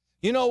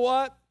 you know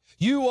what?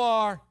 You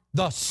are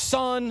the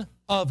Son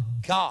of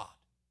God,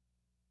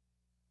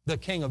 the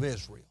King of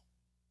Israel.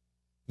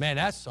 Man,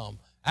 that's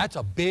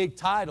a big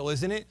title,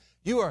 isn't it?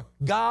 You are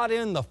God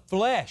in the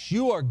flesh.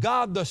 You are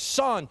God the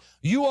Son.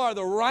 You are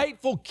the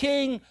rightful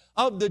King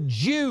of the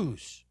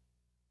Jews.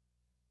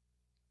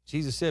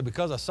 Jesus said,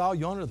 because I saw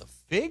you under the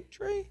fig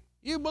tree,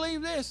 you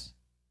believe this?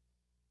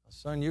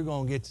 Son, you're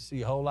going to get to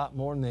see a whole lot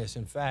more than this.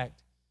 In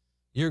fact,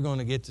 you're going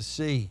to get to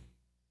see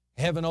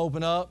heaven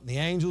open up. The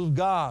angels of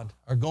God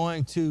are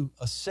going to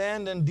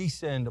ascend and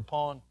descend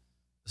upon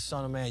the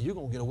Son of Man. You're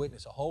going to get to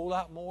witness a whole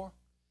lot more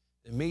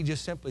than me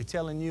just simply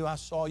telling you I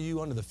saw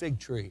you under the fig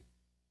tree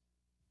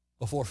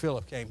before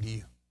Philip came to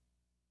you.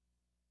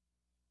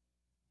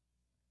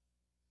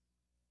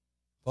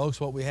 Folks,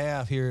 what we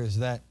have here is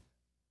that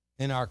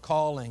in our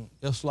calling,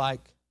 just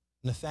like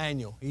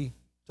Nathaniel, he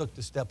took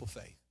the step of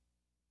faith.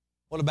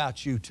 What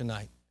about you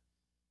tonight?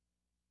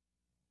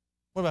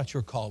 What about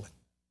your calling?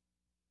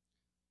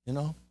 You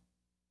know?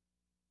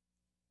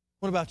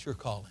 What about your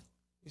calling?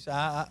 You say,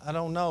 I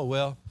don't know.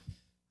 Well,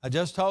 I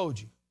just told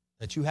you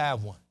that you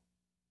have one.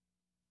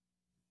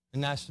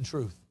 And that's the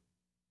truth.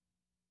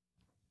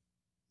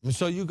 And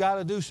so you got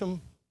to do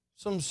some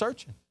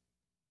searching.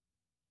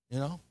 You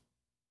know?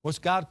 What's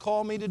God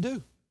called me to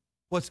do?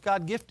 What's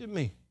God gifted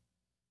me?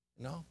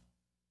 You know?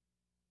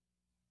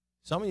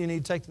 Some of you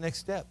need to take the next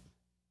step.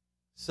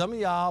 Some of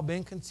y'all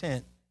been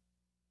content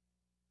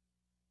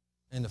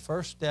in the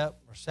first step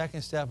or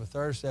second step or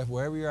third step,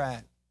 wherever you're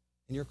at,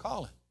 and you're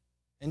calling.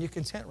 And you're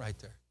content right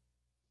there.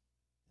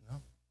 You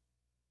know?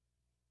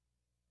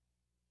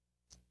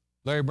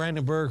 Larry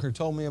Brandenburger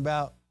told me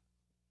about,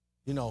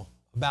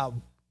 about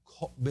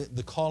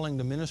the calling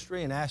to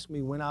ministry and asked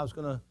me when I was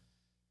going to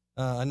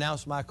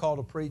announced my call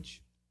to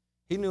preach.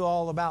 He knew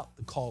all about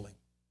the calling.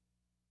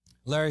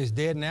 Larry's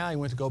dead now. He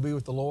went to go be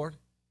with the Lord.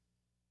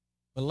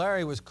 But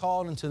Larry was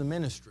called into the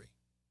ministry.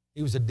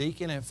 He was a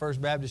deacon at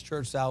First Baptist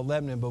Church, South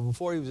Lebanon, but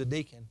before he was a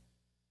deacon,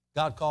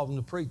 God called him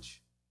to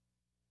preach.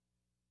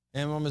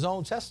 And from his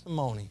own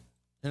testimony,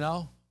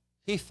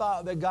 he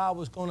thought that God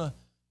was going to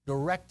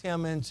direct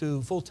him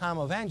into full-time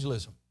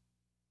evangelism.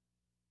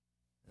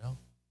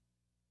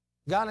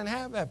 God didn't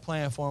have that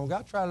plan for him.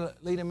 God tried to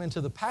lead him into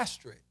the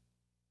pastorate.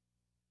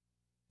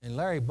 And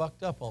Larry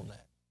bucked up on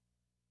that.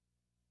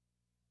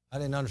 I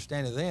didn't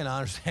understand it then. I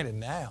understand it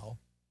now.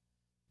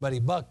 But he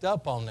bucked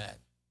up on that.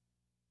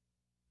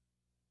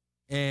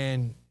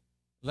 And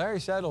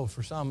Larry settled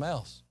for something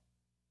else.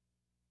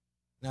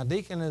 Now,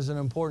 deacon is an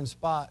important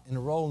spot in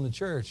the role in the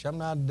church. I'm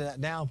not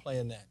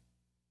downplaying that.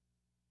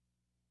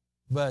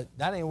 But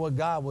that ain't what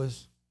God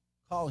was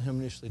calling him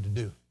initially to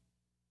do.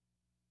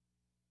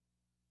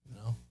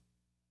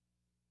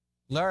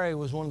 Larry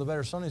was one of the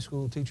better Sunday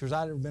school teachers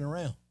I'd ever been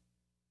around.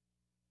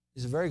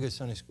 He's a very good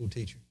Sunday school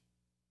teacher.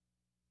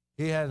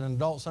 He had an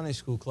adult Sunday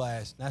school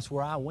class, and that's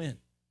where I went.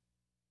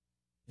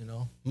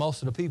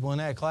 Most of the people in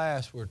that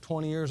class were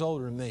 20 years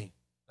older than me.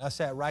 I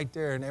sat right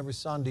there, and every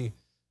Sunday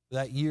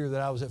that year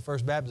that I was at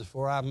First Baptist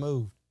before I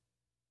moved.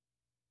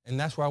 And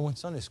that's where I went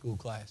to Sunday school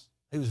class.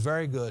 He was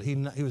very good. He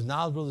was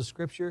knowledgeable of the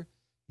Scripture.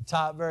 He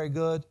taught very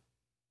good.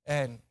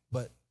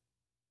 But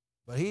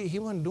he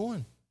wasn't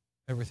doing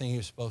everything he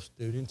was supposed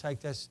to do. He didn't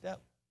take that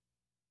step.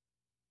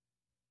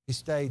 He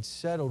stayed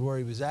settled where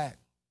he was at.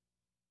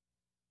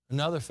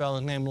 Another fellow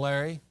named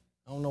Larry,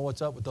 I don't know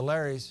what's up with the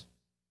Larrys,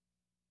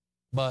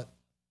 but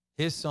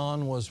his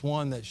son was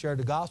one that shared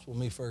the gospel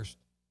with me first.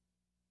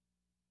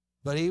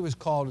 But he was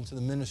called into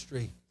the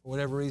ministry. For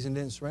whatever reason,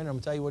 didn't surrender. I'm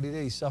going to tell you what he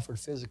did. He suffered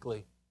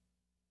physically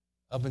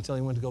up until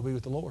he went to go be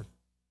with the Lord.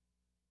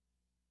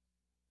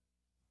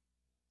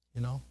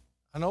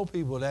 I know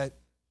people that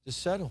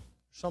just settle.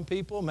 Some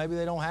people, maybe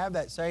they don't have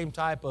that same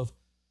type of,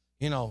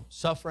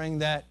 suffering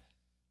that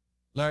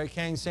Larry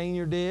King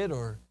Sr. did,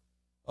 or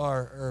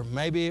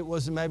maybe it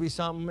was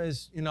something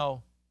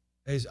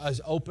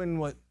as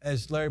open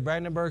as Larry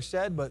Brandenburg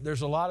said, but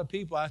there's a lot of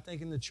people, I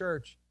think, in the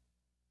church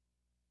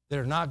that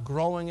are not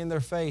growing in their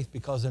faith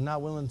because they're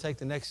not willing to take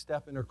the next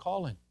step in their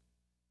calling.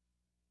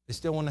 They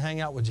still want to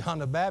hang out with John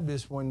the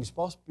Baptist when you're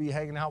supposed to be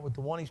hanging out with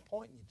the one he's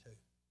pointing you to.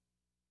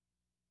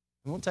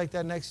 We won't take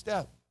that next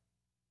step.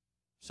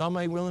 Some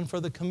ain't willing for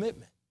the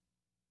commitment.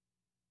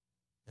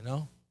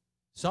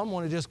 Some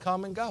want to just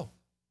come and go.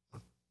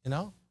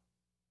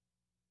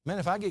 Man,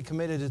 if I get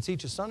committed to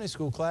teach a Sunday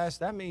school class,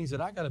 that means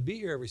that I got to be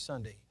here every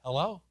Sunday.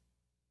 Hello?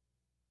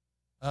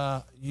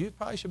 You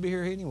probably should be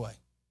here anyway.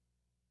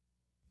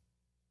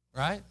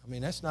 Right? I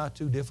mean, that's not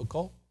too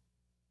difficult.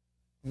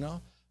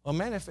 Well,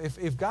 man,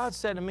 if God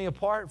setting me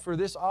apart for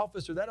this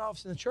office or that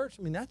office in the church,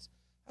 I mean, that's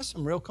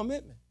some real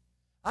commitment.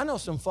 I know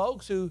some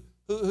folks who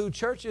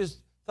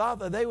churches thought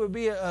that they would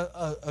be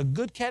a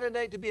good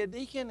candidate to be a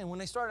deacon, and when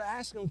they started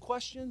asking them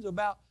questions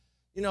about,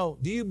 do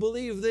you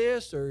believe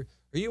this, or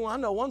I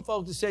know one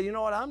folks that said,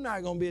 I'm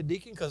not going to be a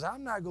deacon because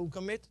I'm not going to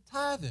commit to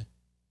tithing.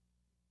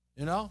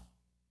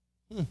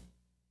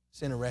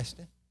 It's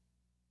interesting.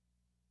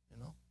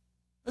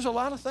 There's a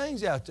lot of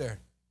things out there,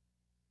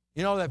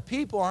 that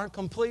people aren't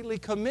completely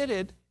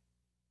committed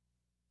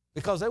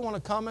because they want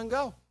to come and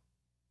go.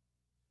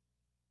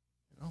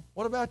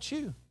 What about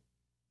you?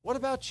 What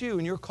about you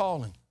and your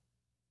calling?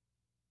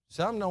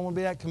 Some don't want to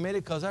be that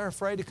committed because they're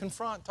afraid to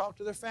confront, talk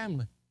to their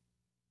family.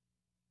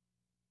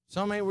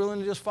 Some ain't willing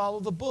to just follow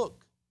the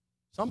book.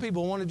 Some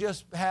people want to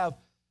just have,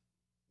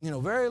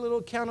 very little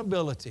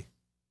accountability.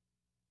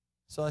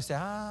 So they say,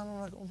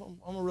 I'm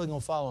really going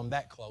to follow them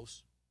that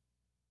close.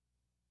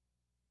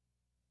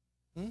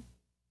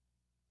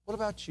 What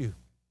about you?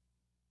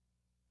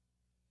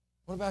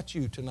 What about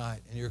you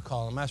tonight in your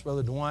calling? I'm asking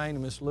Brother Dwayne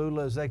and Miss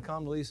Lula as they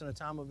come to lead us in a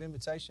time of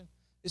invitation.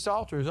 This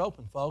altar is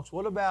open, folks.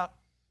 What about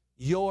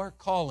your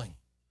calling?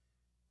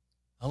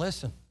 Now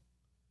listen,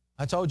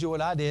 I told you what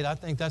I did. I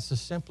think that's the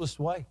simplest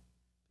way.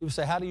 People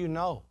say, how do you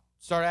know?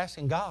 Start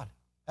asking God.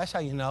 That's how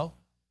you know.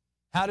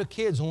 How do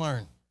kids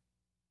learn?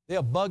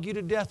 They'll bug you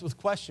to death with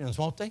questions,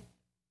 won't they?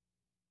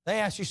 They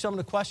ask you some of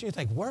the questions, you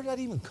think, where did that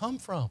even come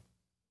from?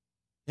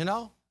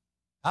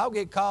 I'll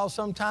get called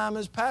sometime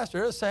as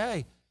pastor. They'll say,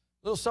 hey,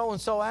 little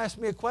so-and-so asked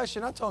me a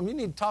question. I told them, you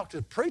need to talk to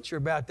the preacher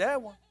about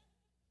that one.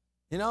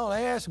 They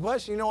ask a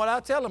question. You know what I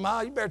tell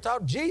them? You better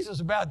talk to Jesus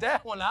about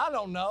that one. I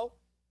don't know.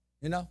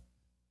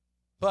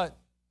 But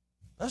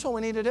that's what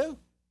we need to do.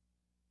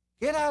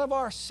 Get out of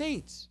our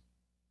seats.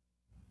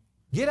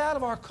 Get out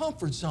of our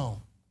comfort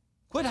zone.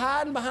 Quit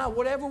hiding behind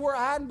whatever we're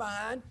hiding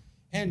behind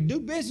and do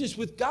business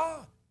with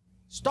God.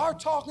 Start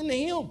talking to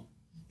Him.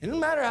 And no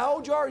matter how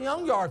old you are or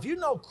young you are, if you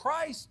know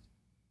Christ,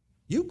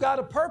 you've got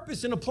a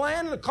purpose and a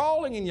plan and a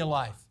calling in your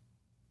life.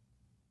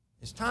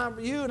 It's time for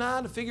you and I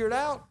to figure it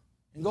out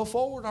and go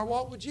forward in our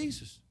walk with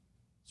Jesus.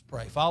 Let's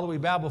pray. Father, we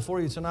bow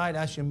before you tonight.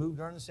 Ask you to move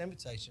during this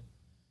invitation.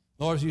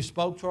 Lord, as you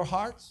spoke to our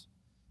hearts,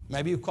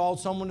 maybe you've called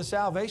someone to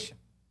salvation.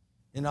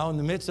 You know, in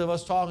the midst of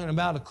us talking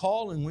about a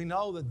calling, we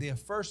know that the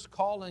first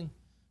calling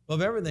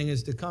of everything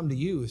is to come to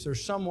you. If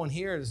there's someone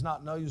here that does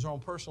not know you as their own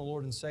personal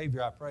Lord and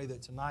Savior, I pray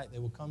that tonight they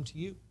will come to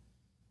you.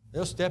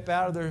 They'll step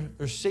out of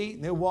their seat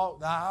and they'll walk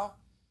the aisle.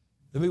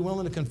 They'll be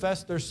willing to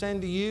confess their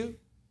sin to you,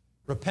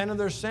 repent of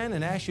their sin,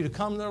 and ask you to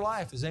come to their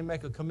life as they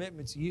make a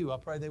commitment to you. I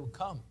pray they will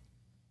come.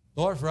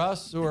 Lord, for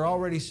us who are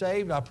already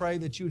saved, I pray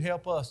that you'd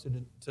help us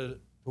to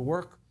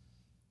work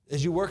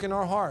as you work in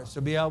our hearts,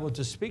 to be able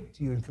to speak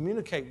to you and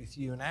communicate with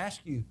you and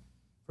ask you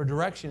for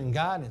direction and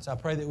guidance. I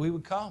pray that we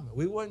would come.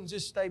 We wouldn't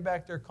just stay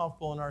back there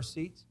comfortable in our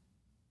seats.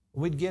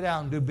 We'd get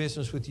out and do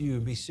business with you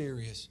and be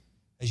serious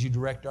as you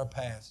direct our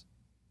paths.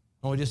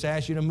 And we just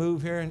ask you to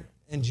move here.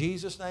 In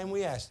Jesus' name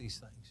we ask these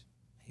things.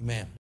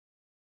 Amen.